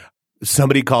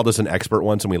somebody called us an expert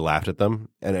once, and we laughed at them,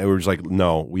 and we were just like,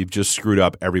 "No, we've just screwed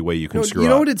up every way you can screw up." You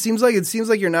know what it seems like? It seems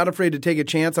like you're not afraid to take a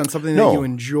chance on something that you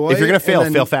enjoy. If you're going to fail, and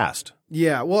then- fail fast.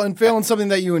 Yeah, well, and fail in something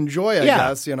that you enjoy, I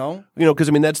guess, Because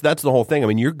I mean that's the whole thing. I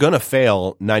mean, you're gonna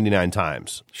fail 99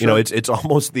 times. Sure. It's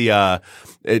almost the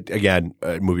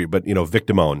movie, but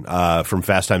Victimone from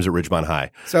Fast Times at Ridgemont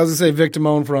High. So I was going to say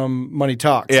Victimone from Money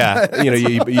Talks. Yeah,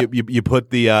 you put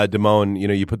the Damone,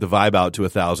 you put the vibe out to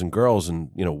 1,000 girls, and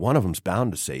one of them's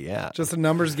bound to say yeah. Just a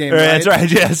numbers game, Right, right? That's right.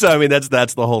 Yeah, so I mean that's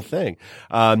the whole thing.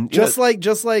 Just like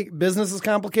business is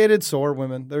complicated, so are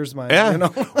women. There's my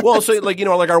Well, so like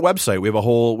our website, we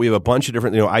have a bunch of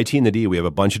different IT and the D. We have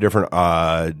a bunch of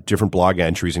different blog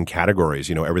entries and categories.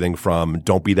 Everything from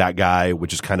 "Don't Be That Guy,"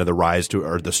 which is kind of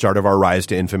the start of our rise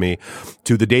to infamy,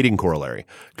 to the dating corollary,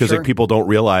 because Sure. like people don't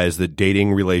realize that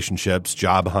dating, relationships,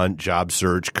 job hunt, job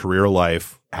search, career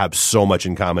life have so much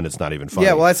in common. It's not even funny.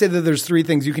 Yeah, well, I say that there's three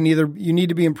things. You need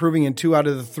to be improving in 2 out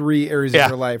of the 3 areas Yeah.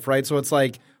 of your life, right? So it's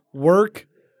like work,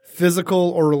 physical,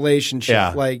 or relationship.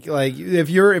 Yeah. Like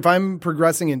if I'm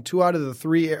progressing in 2 out of the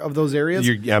 3 of those areas,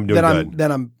 I'm doing good.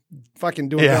 Then I'm fucking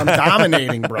doing. I'm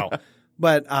dominating, bro.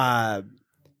 But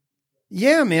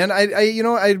yeah, man,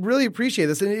 I really appreciate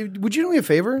this. And would you do me a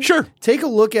favor? Sure. Take a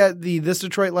look at the This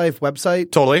Detroit Life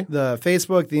website. Totally. The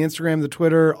Facebook, the Instagram, the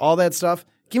Twitter, all that stuff.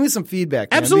 Give me some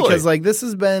feedback, man, Absolutely. because like this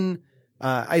has been.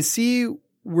 I see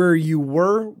where you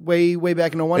were way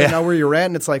back in 01 and now where you're at,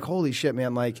 and it's like holy shit,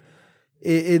 man. Like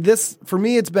this for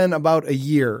me, it's been about a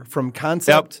year from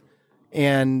concept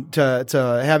and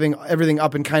to having everything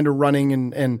up and kind of running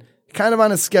and kind of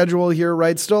on a schedule here,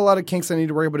 right? Still a lot of kinks I need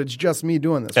to work, but it's just me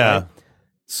doing this, right?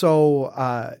 So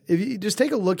if you just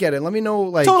take a look at it, let me know,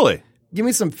 like, Totally. give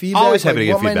me some feedback. Always happy to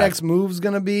get what my feedback. next move's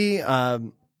going to be.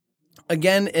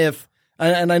 Again,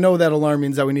 and I know that alarm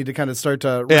means that we need to kind of start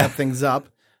to wrap things up.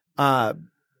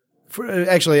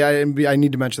 Actually, I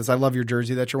need to mention this. I love your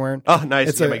jersey that you're wearing. Oh, nice.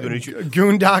 It's Yeah, a my Goondock-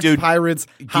 Goondock Dude, Pirates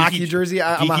hockey jersey.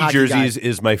 I'm a geeky hockey jerseys guy.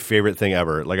 is my favorite thing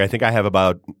ever. Like I think I have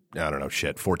about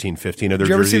 14, 15 of their Did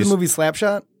you ever jerseys. see the movie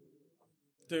Slapshot?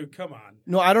 Dude, come on.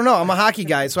 No, I don't know. I'm a hockey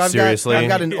guy, so I've Seriously?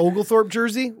 got an Oglethorpe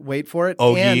jersey. Wait for it.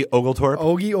 Ogie And Oglethorpe,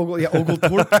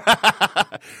 Oglethorpe.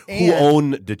 who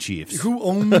own the Chiefs. Who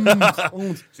owns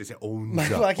Owns my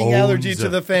fucking allergy to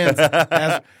the fans?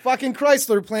 As fucking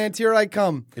Chrysler plant, here I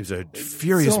come. He was a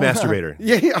furious So, masturbator.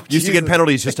 yeah, Used to Jesus. get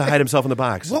penalties just to hide himself in the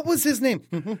box. What was his name?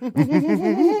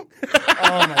 Oh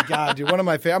my god, dude! One of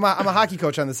my favorite. I'm a hockey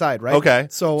coach on the side, right? Okay.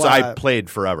 So I played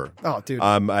forever. Oh, dude.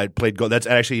 I played goal. That's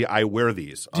actually I wear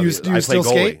these. Do you I play still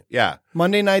goalie. skate? Yeah.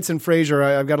 Monday nights in Fraser,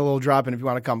 I've got a little drop in if you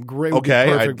want to come. Great. Would be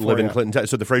Okay, I perfect live for in you. Clinton.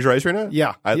 So the Fraser Ice Arena?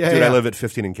 Yeah. I Yeah. live at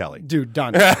 15 in Kelly. Dude,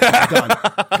 done. Done.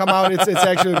 Come out. It's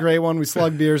actually a great one. We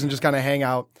slug beers and just kind of hang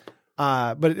out.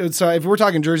 So if we're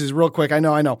talking jerseys real quick, I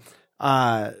know.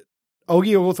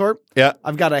 Ogie Oglethorpe. Yeah.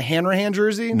 I've got a Hanrahan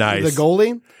jersey. Nice. The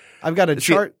goalie. I've got a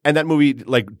See, chart. and that movie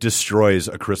like destroys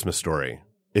A Christmas Story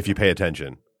if you pay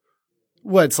attention.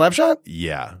 What, Slapshot?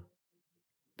 Yeah.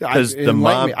 'Cause the Enlighten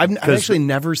mom- me. I've 'cause- actually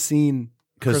never seen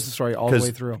 'cause- Christmas Story all the 'cause-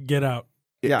 way through. Get out.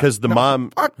 Yeah. Because the No.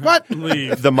 mom What?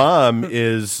 Leave. the mom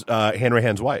is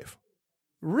Hanrahan's wife.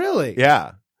 Really?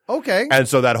 Yeah. Okay. And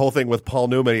so that whole thing with Paul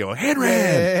Newman, you go,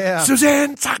 Hanrahan, Yeah.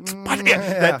 Suzanne, sucks. Yeah.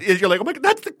 That is, you're like, oh my God,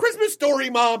 that's the Christmas Story,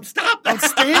 Mom. Stop that.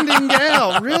 Outstanding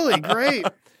gal. Really great.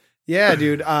 Yeah,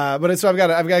 dude. I've actually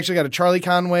got a Charlie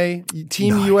Conway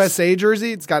Team Nice. USA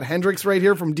jersey. It's got Hendricks right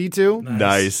here from D2.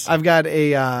 Nice. I've got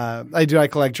I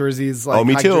collect jerseys. Like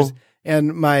me hockey too. jerseys.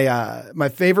 And my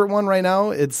favorite one right now,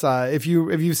 it's if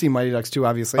you've seen Mighty Ducks 2,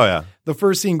 obviously. Oh, yeah. The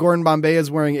first scene, Gordon Bombay is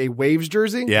wearing a Waves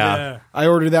jersey. Yeah. I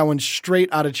ordered that one straight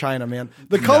out of China, man.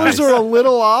 The colors Nice. are a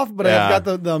little off, but Yeah. I've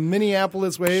got the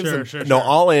Minneapolis Waves. Sure. No,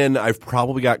 all in, I've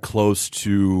probably got close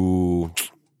to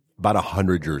about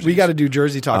 100 jerseys. We got to do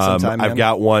jersey talk sometime, man. I've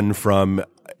got one from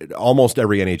almost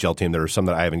every NHL team. There are some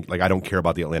that I haven't, like, I don't care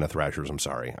about the Atlanta Thrashers. I'm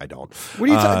sorry. I don't. What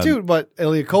are you talking, dude? But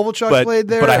Ilya Kovalchuk but- played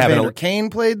there. but I have Evander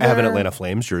Kane played there. I have an Atlanta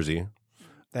Flames jersey.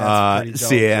 That's pretty dope,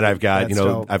 See, and dude. I've got, That's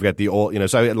dope. I've got the old,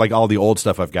 so I, like all the old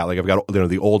stuff I've got. Like I've got,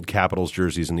 the old Capitals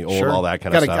jerseys and the old, Sure. all that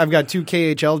kind of stuff. I've got 2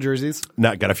 KHL jerseys.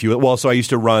 Got a few. Well, so I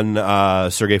used to run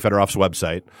Sergei Fedorov's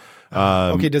website.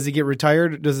 Okay, does he get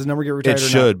retired? Does his number get retired? It or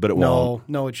should, not? but it won't.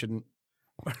 No, it shouldn't.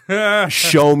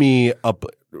 Show me a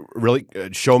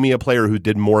player who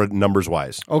did more numbers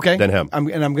wise Okay, than him. I'm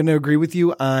going to agree with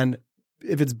you on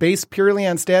if it's based purely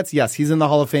on stats. Yes, he's in the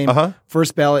Hall of Fame,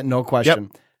 first ballot, no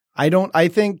question. I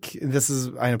think this is.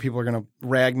 I know people are going to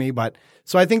rag me, but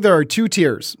so I think there are 2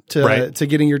 tiers to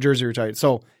getting your jersey retired.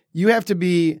 So you have to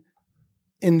be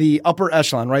in the upper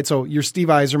echelon, right? So you're Steve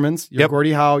Yzerman's, you're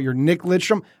Gordie Howe, you're Nick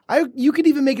Lidstrom. You could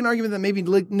even make an argument that maybe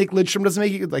Nick Lidstrom doesn't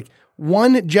make it like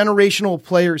one generational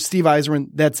player, Steve Yzerman,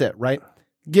 that's it, right?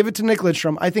 Give it to Nick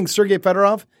Lidstrom. I think Sergei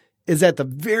Fedorov is at the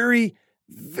very,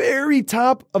 very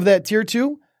top of that tier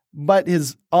 2, but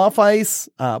his off ice,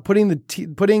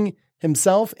 putting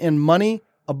himself and money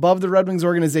above the Red Wings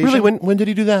organization. Really? When did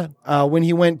he do that? When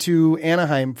he went to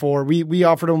Anaheim we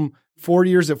offered him 4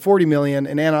 years at $40 million,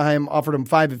 and Anaheim offered him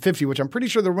 5 at $50, which I'm pretty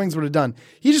sure the Wings would have done.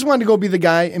 He just wanted to go be the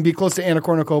guy and be close to Anna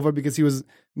Kournikova because he was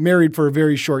married for a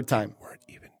very short time. Weren't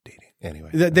even dating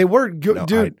anyway. They were, dude.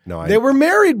 I- they were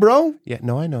married, bro. Yeah,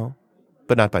 no, I know,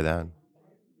 but not by then.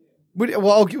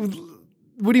 Okay,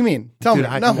 what do you mean? Tell Dude,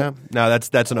 me. no,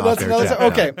 that's an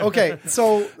off-air chat. Okay.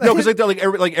 So No, because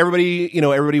everybody,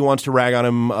 everybody wants to rag on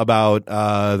him about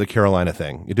the Carolina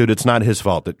thing, dude. It's not his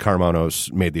fault that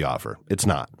Carmonos made the offer. It's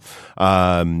not,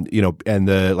 and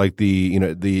the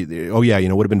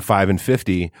would have been 5 and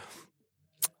 50.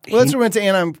 Well, that's what we went to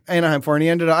Anaheim for, and he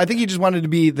ended up. I think he just wanted to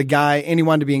be the guy, and he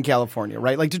wanted to be in California,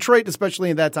 right? Like Detroit, especially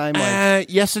at that time.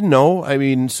 Yes and no. I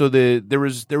mean, so there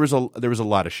was a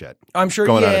lot of shit. I'm sure.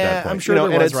 Going Yeah, on at that point. I'm sure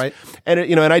there was, right? And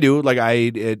and I do like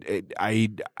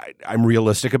I'm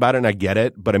realistic about it, and I get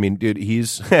it. But I mean, dude,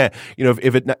 he's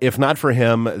if not for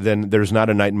him, then there's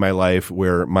not a night in my life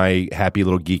where my happy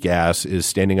little geek ass is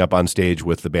standing up on stage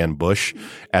with the band Bush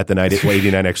at the night at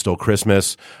 89 X Still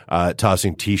Christmas,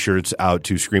 tossing T-shirts out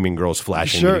to screaming girls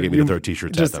flashing to get me to throw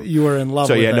T-shirts at them. You were in love.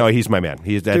 So with yeah, it. no, he's my man.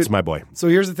 That's my boy. So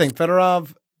here's the thing: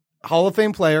 Fedorov, Hall of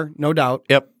Fame player, no doubt.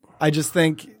 Yep. I just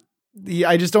don't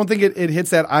think it hits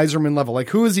that Yzerman level. Like,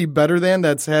 who is he better than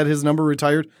that's had his number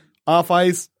retired off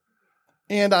ice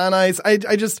and on ice?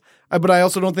 But I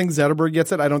also don't think Zetterberg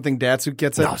gets it. I don't think Datsuk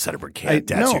gets it. No, Zetterberg can't.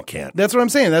 Datsuk can't. That's what I'm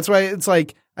saying. That's why it's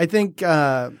like I think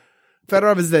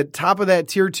Fedorov is at top of that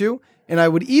tier 2. And I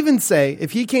would even say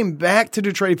if he came back to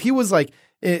Detroit, if he was like,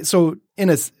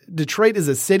 Detroit is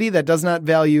a city that does not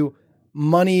value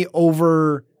money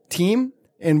over team,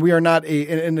 and we are not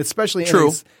especially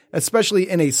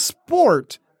in a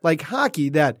sport like hockey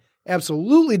that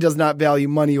absolutely does not value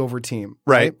money over team.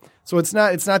 Right. So it's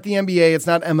not the NBA, it's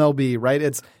not MLB, right?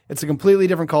 It's a completely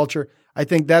different culture. I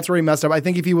think that's where he messed up. I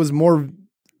think if he was more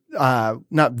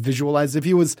not visualized, if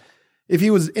he was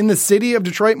in the city of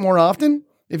Detroit more often,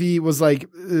 if he was like,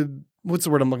 what's the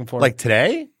word I'm looking for? Like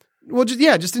today? Well,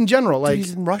 just in general. Like,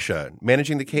 he's in Russia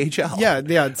managing the KHL. Yeah.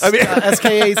 It's,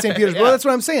 SKA St. Petersburg. Well, that's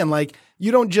what I'm saying. Like,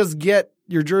 you don't just get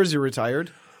your jersey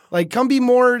retired. Like, come be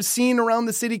more seen around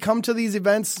the city. Come to these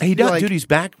events. He does, like, dude. He's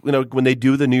back. When they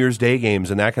do the New Year's Day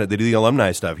games and that kind of, they do the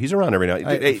alumni stuff. He's around every night.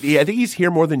 I think he's here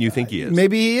more than you think he is.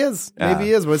 Maybe he is. Maybe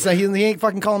he is. But he ain't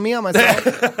fucking calling me on my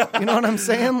side. You know what I'm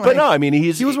saying? Like, but no, I mean,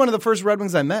 he was one of the first Red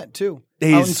Wings I met too.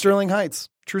 Out in Sterling Heights.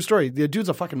 True story. The dude's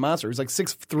a fucking monster. He's like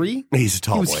 6'3". He's a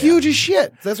tall boy. He was huge as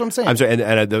shit. That's what I'm saying. I'm sorry.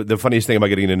 And the funniest thing about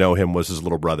getting to know him was his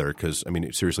little brother. Because I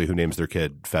mean, seriously, who names their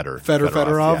kid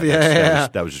Fedorov? Yeah.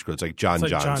 That was just good. It's like John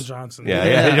Johns. John Johnson.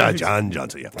 Yeah, John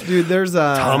Johnson. Yeah. Dude, there's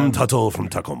Tom Tuttle from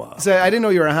Tacoma. So I didn't know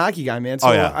you were a hockey guy, man. So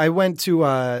I went to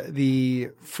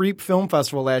the Freep Film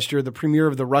Festival last year, the premiere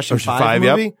of the Russian 5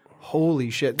 movie. Yep.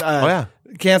 Holy shit.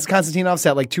 Konstantinov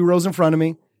sat like 2 rows in front of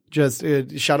me. Just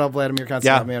shout out Vladimir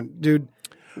Konstantinov, man. Dude.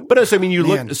 But so I mean, you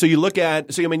want to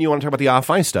talk about the off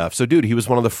ice stuff. So, dude, he was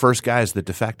one of the first guys that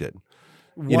defected,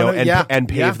 and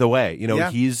paved the way.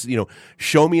 He's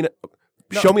show me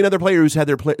another player who's had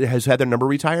their number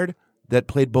retired that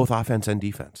played both offense and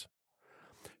defense.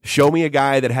 Show me a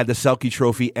guy that had the Selke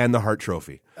Trophy and the Hart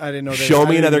Trophy. I didn't know that. Show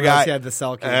me another guy. He had the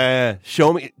Selke.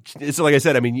 Show me. It's like I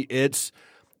said. I mean, it's.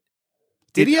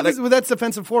 Did he have that's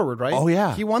defensive forward, right? Oh,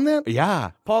 yeah. He won that?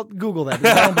 Yeah. Paul, Google that.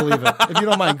 I don't believe it. If you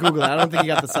don't mind, Google that. I don't think he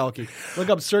got the Selke. Look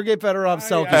up Sergei Fedorov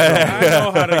Selke. I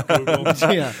know how to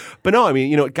Google. Yeah. But no, I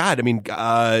mean,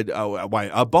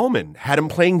 Bowman had him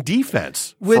playing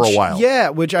defense for a while. Yeah,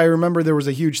 which I remember there was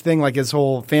a huge thing. Like his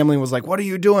whole family was like, what are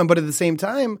you doing? But at the same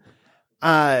time,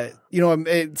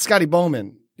 Scotty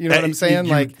Bowman. You know what I'm saying?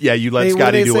 You let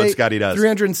Scotty do what Scotty does.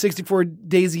 364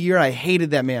 days a year. I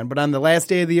hated that man. But on the last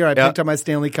day of the year, I picked up my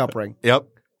Stanley Cup ring. Yep.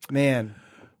 Man.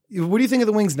 What do you think of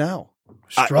the Wings now?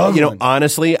 Struggling.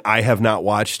 Honestly, I have not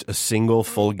watched a single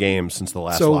full game since the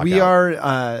last lockout. We are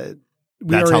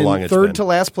That's how long in it's third been. to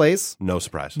last place. No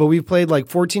surprise. But we've played like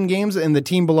 14 games, and the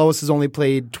team below us has only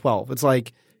played 12. It's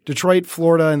like Detroit,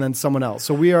 Florida, and then someone else.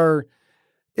 So we are...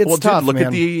 It's tough, look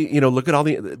man. Look at all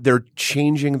they're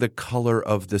changing the color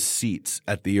of the seats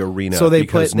at the arena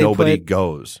because nobody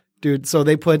goes. Dude, so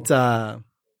they put,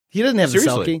 he doesn't have the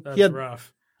Selke. That's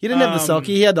rough. He didn't have the Selke.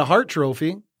 He had the Hart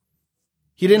Trophy.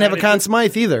 He didn't have a Conn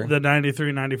Smythe either. The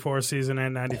 93-94 season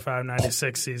and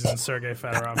 95-96 season, Sergei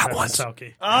Fedorov had the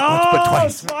Selke. Oh,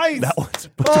 Smythe!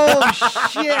 Oh,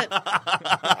 shit.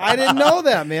 I didn't know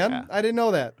that, man. Yeah. I didn't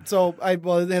know that. So,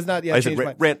 it has not yet changed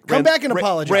my... Come back and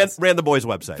apologize. Ran the boys'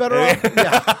 website.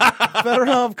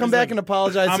 Fedorov, come back and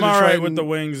apologize I'm to all Detroit right with the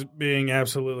Wings being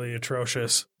absolutely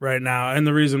atrocious right now. And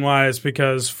the reason why is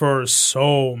because for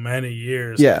so many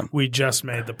years, we just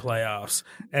made the playoffs.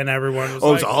 And everyone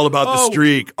was it's all about the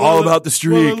streak. All about the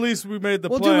streak. Well, at least we made the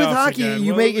playoffs. Well, dude, with hockey,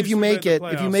 again. if you make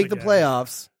the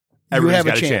playoffs, you have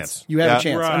a chance. You have a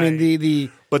chance. Right. I mean, the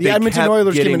But the Edmonton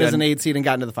Oilers came in as an 8 seed and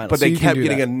got into the finals. But they kept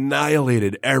getting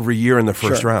annihilated every year in the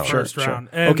first round. First round.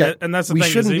 And, and that's the we thing.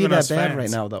 shouldn't is be even that bad fans, right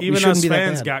now, though. Even us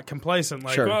fans got complacent.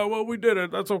 Like, oh, well, we did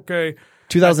it. That's okay.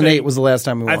 2008 was the last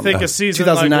time we won. I think a season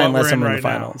 2009 like what last time we're we're in in the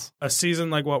right finals. Now, a season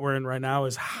like what we're in right now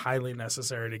is highly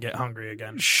necessary to get hungry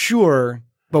again. Sure,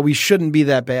 but we shouldn't be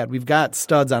that bad. We've got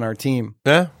studs on our team.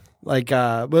 Yeah. Like,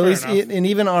 at least, and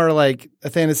even our,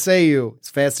 Athanasiou, it's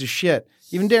fast as shit.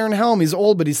 Even Darren Helm, he's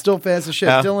old, but he's still fast as shit.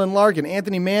 Yeah. Dylan Larkin,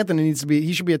 Anthony Manthan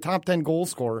he should be a top 10 goal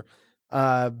scorer.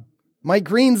 Mike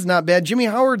Green's not bad. Jimmy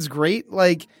Howard's great.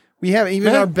 Like, we have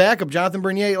even our backup, Jonathan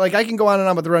Bernier. Like, I can go on and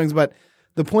on about the Red Wings, but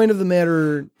the point of the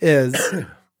matter is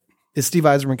Steve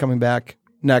Yzerman coming back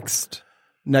next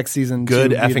season?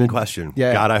 Good effing question.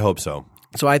 Yeah. God, I hope so.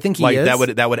 So I think he is.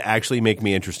 That would actually make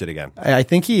me interested again. I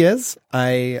think he is.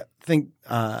 I think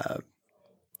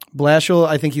Blashill,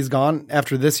 I think he's gone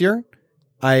after this year.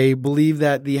 I believe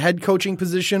that the head coaching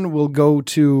position will go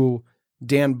to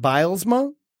Dan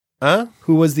Bilesma,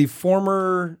 who was the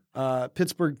former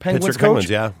Pittsburgh Penguins coach.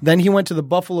 Yeah. Then he went to the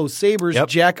Buffalo Sabres. Yep.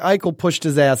 Jack Eichel pushed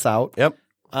his ass out. Yep.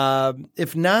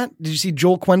 If not, did you see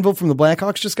Joel Quenneville from the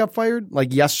Blackhawks just got fired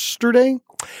like yesterday?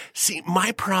 See,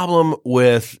 my problem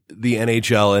with the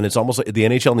NHL, and it's almost like the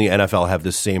NHL and the NFL have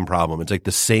the same problem. It's like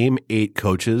the same 8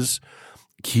 coaches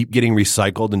keep getting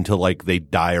recycled until like they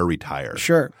die or retire.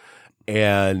 Sure.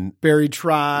 And Barry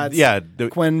Trotz,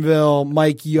 Quenneville,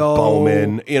 Mike Yeo,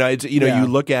 Bowman. You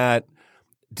look at,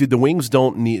 dude, the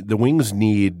Wings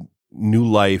need new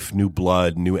life, new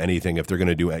blood, new anything if they're going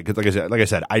to do it. Because like I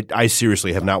said, I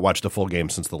seriously have not watched a full game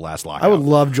since the last lockout. I would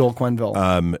love Joel Quenneville.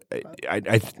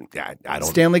 I don't.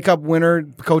 Stanley Cup winner,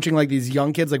 coaching like these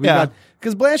young kids. Like we've got,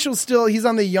 because Blashill's he's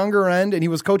on the younger end, and he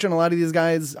was coaching a lot of these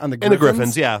guys on the Griffins. And the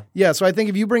Griffins, yeah. Yeah, so I think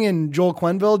if you bring in Joel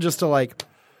Quenneville just to like,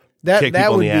 Kick that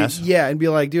people would in the be, ass. yeah, and be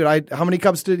like, dude, how many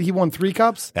cups did he won? 3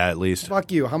 cups? At least.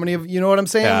 Fuck you. How many of, you know what I'm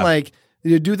saying? Yeah. Like,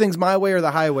 you do things my way or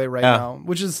the highway right now,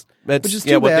 which is too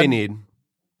what bad. they need.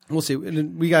 We'll see.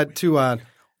 We got two.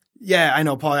 Yeah, I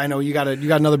know, Paul. I know you got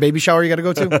another baby shower you got to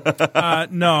go to.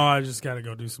 No, I just got to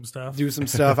go do some stuff.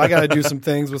 I got to do some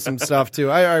things with some stuff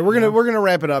too. All right, we're gonna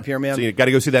wrap it up here, man. So you got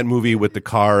to go see that movie with the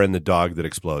car and the dog that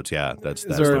explodes. Yeah, that's.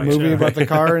 Is there a movie about the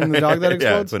car and the dog that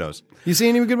explodes? Yeah, who knows? You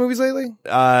seen any good movies lately?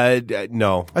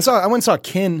 No. I went and saw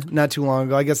Kin not too long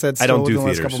ago. I guess that's I don't do the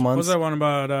last theaters. couple months. What's that one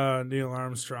about Neil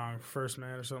Armstrong, First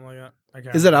Man or something like that?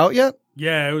 Is it out yet?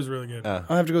 Yeah, it was really good.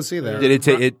 I'll have to go see that. It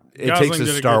takes a did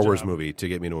a Star good Wars job. movie to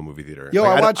get me into a movie theater. Yo,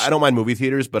 I don't mind movie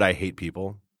theaters, but I hate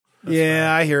people.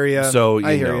 Yeah, I hear you. So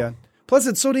I hear you. Plus,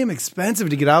 it's so damn expensive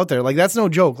to get out there. Like, that's no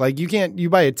joke. Like, you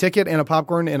buy a ticket and a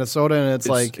popcorn and a soda, and it's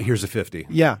like, here's a 50.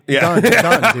 Yeah. Done,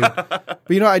 dude.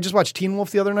 But I just watched Teen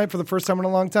Wolf the other night for the first time in a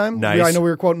long time. Nice. I know we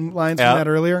were quoting lines from that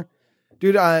earlier,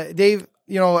 dude. Dave,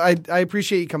 I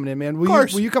appreciate you coming in, man. Will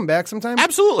you come back sometime?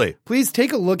 Absolutely. Please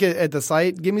take a look at the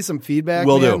site. Give me some feedback.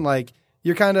 Will man. do. Like,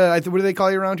 you're kind of, what do they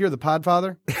call you around here? The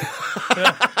Podfather?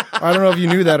 I don't know if you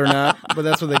knew that or not, but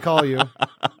that's what they call you.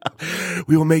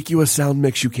 We will make you a sound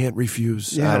mix you can't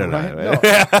refuse. Yeah, I don't right? know.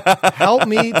 No. Help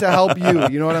me to help you.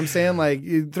 You know what I'm saying?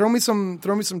 Like, throw me some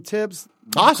tips.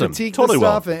 Awesome. Critique Totally the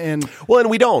stuff will. and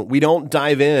We don't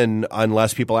dive in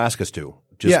unless people ask us to.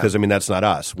 Just because, that's not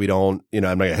us. We don't,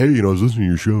 I'm like, hey, I was listening to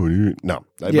your show. No.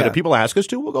 But if people ask us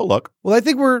to, we'll go look. Well, I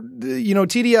think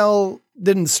TDL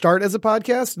didn't start as a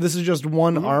podcast. This is just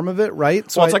one arm of it, right?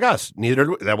 So it's like us. We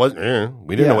didn't know what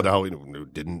the hell, we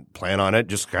didn't plan on it.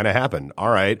 Just kind of happened. All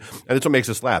right. And that's what makes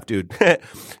us laugh, dude.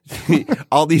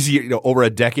 All these years, over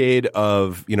a decade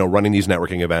of, running these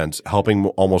networking events, helping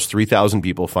almost 3,000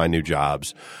 people find new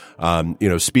jobs.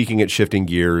 Speaking at Shifting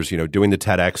Gears, doing the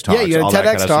TEDx talks. Yeah, you had a all TEDx that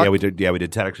kind of talk. We did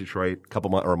TEDx Detroit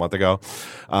a month ago.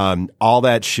 All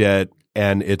that shit.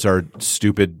 And it's our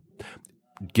stupid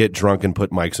get drunk and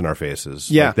put mics in our faces.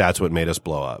 Yeah. Like, that's what made us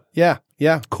blow up. Yeah.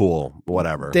 Cool.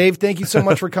 Whatever. Dave, thank you so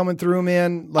much for coming through,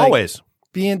 man. Always.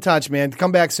 Be in touch, man.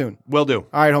 Come back soon. Will do.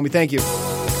 All right, homie. Thank you.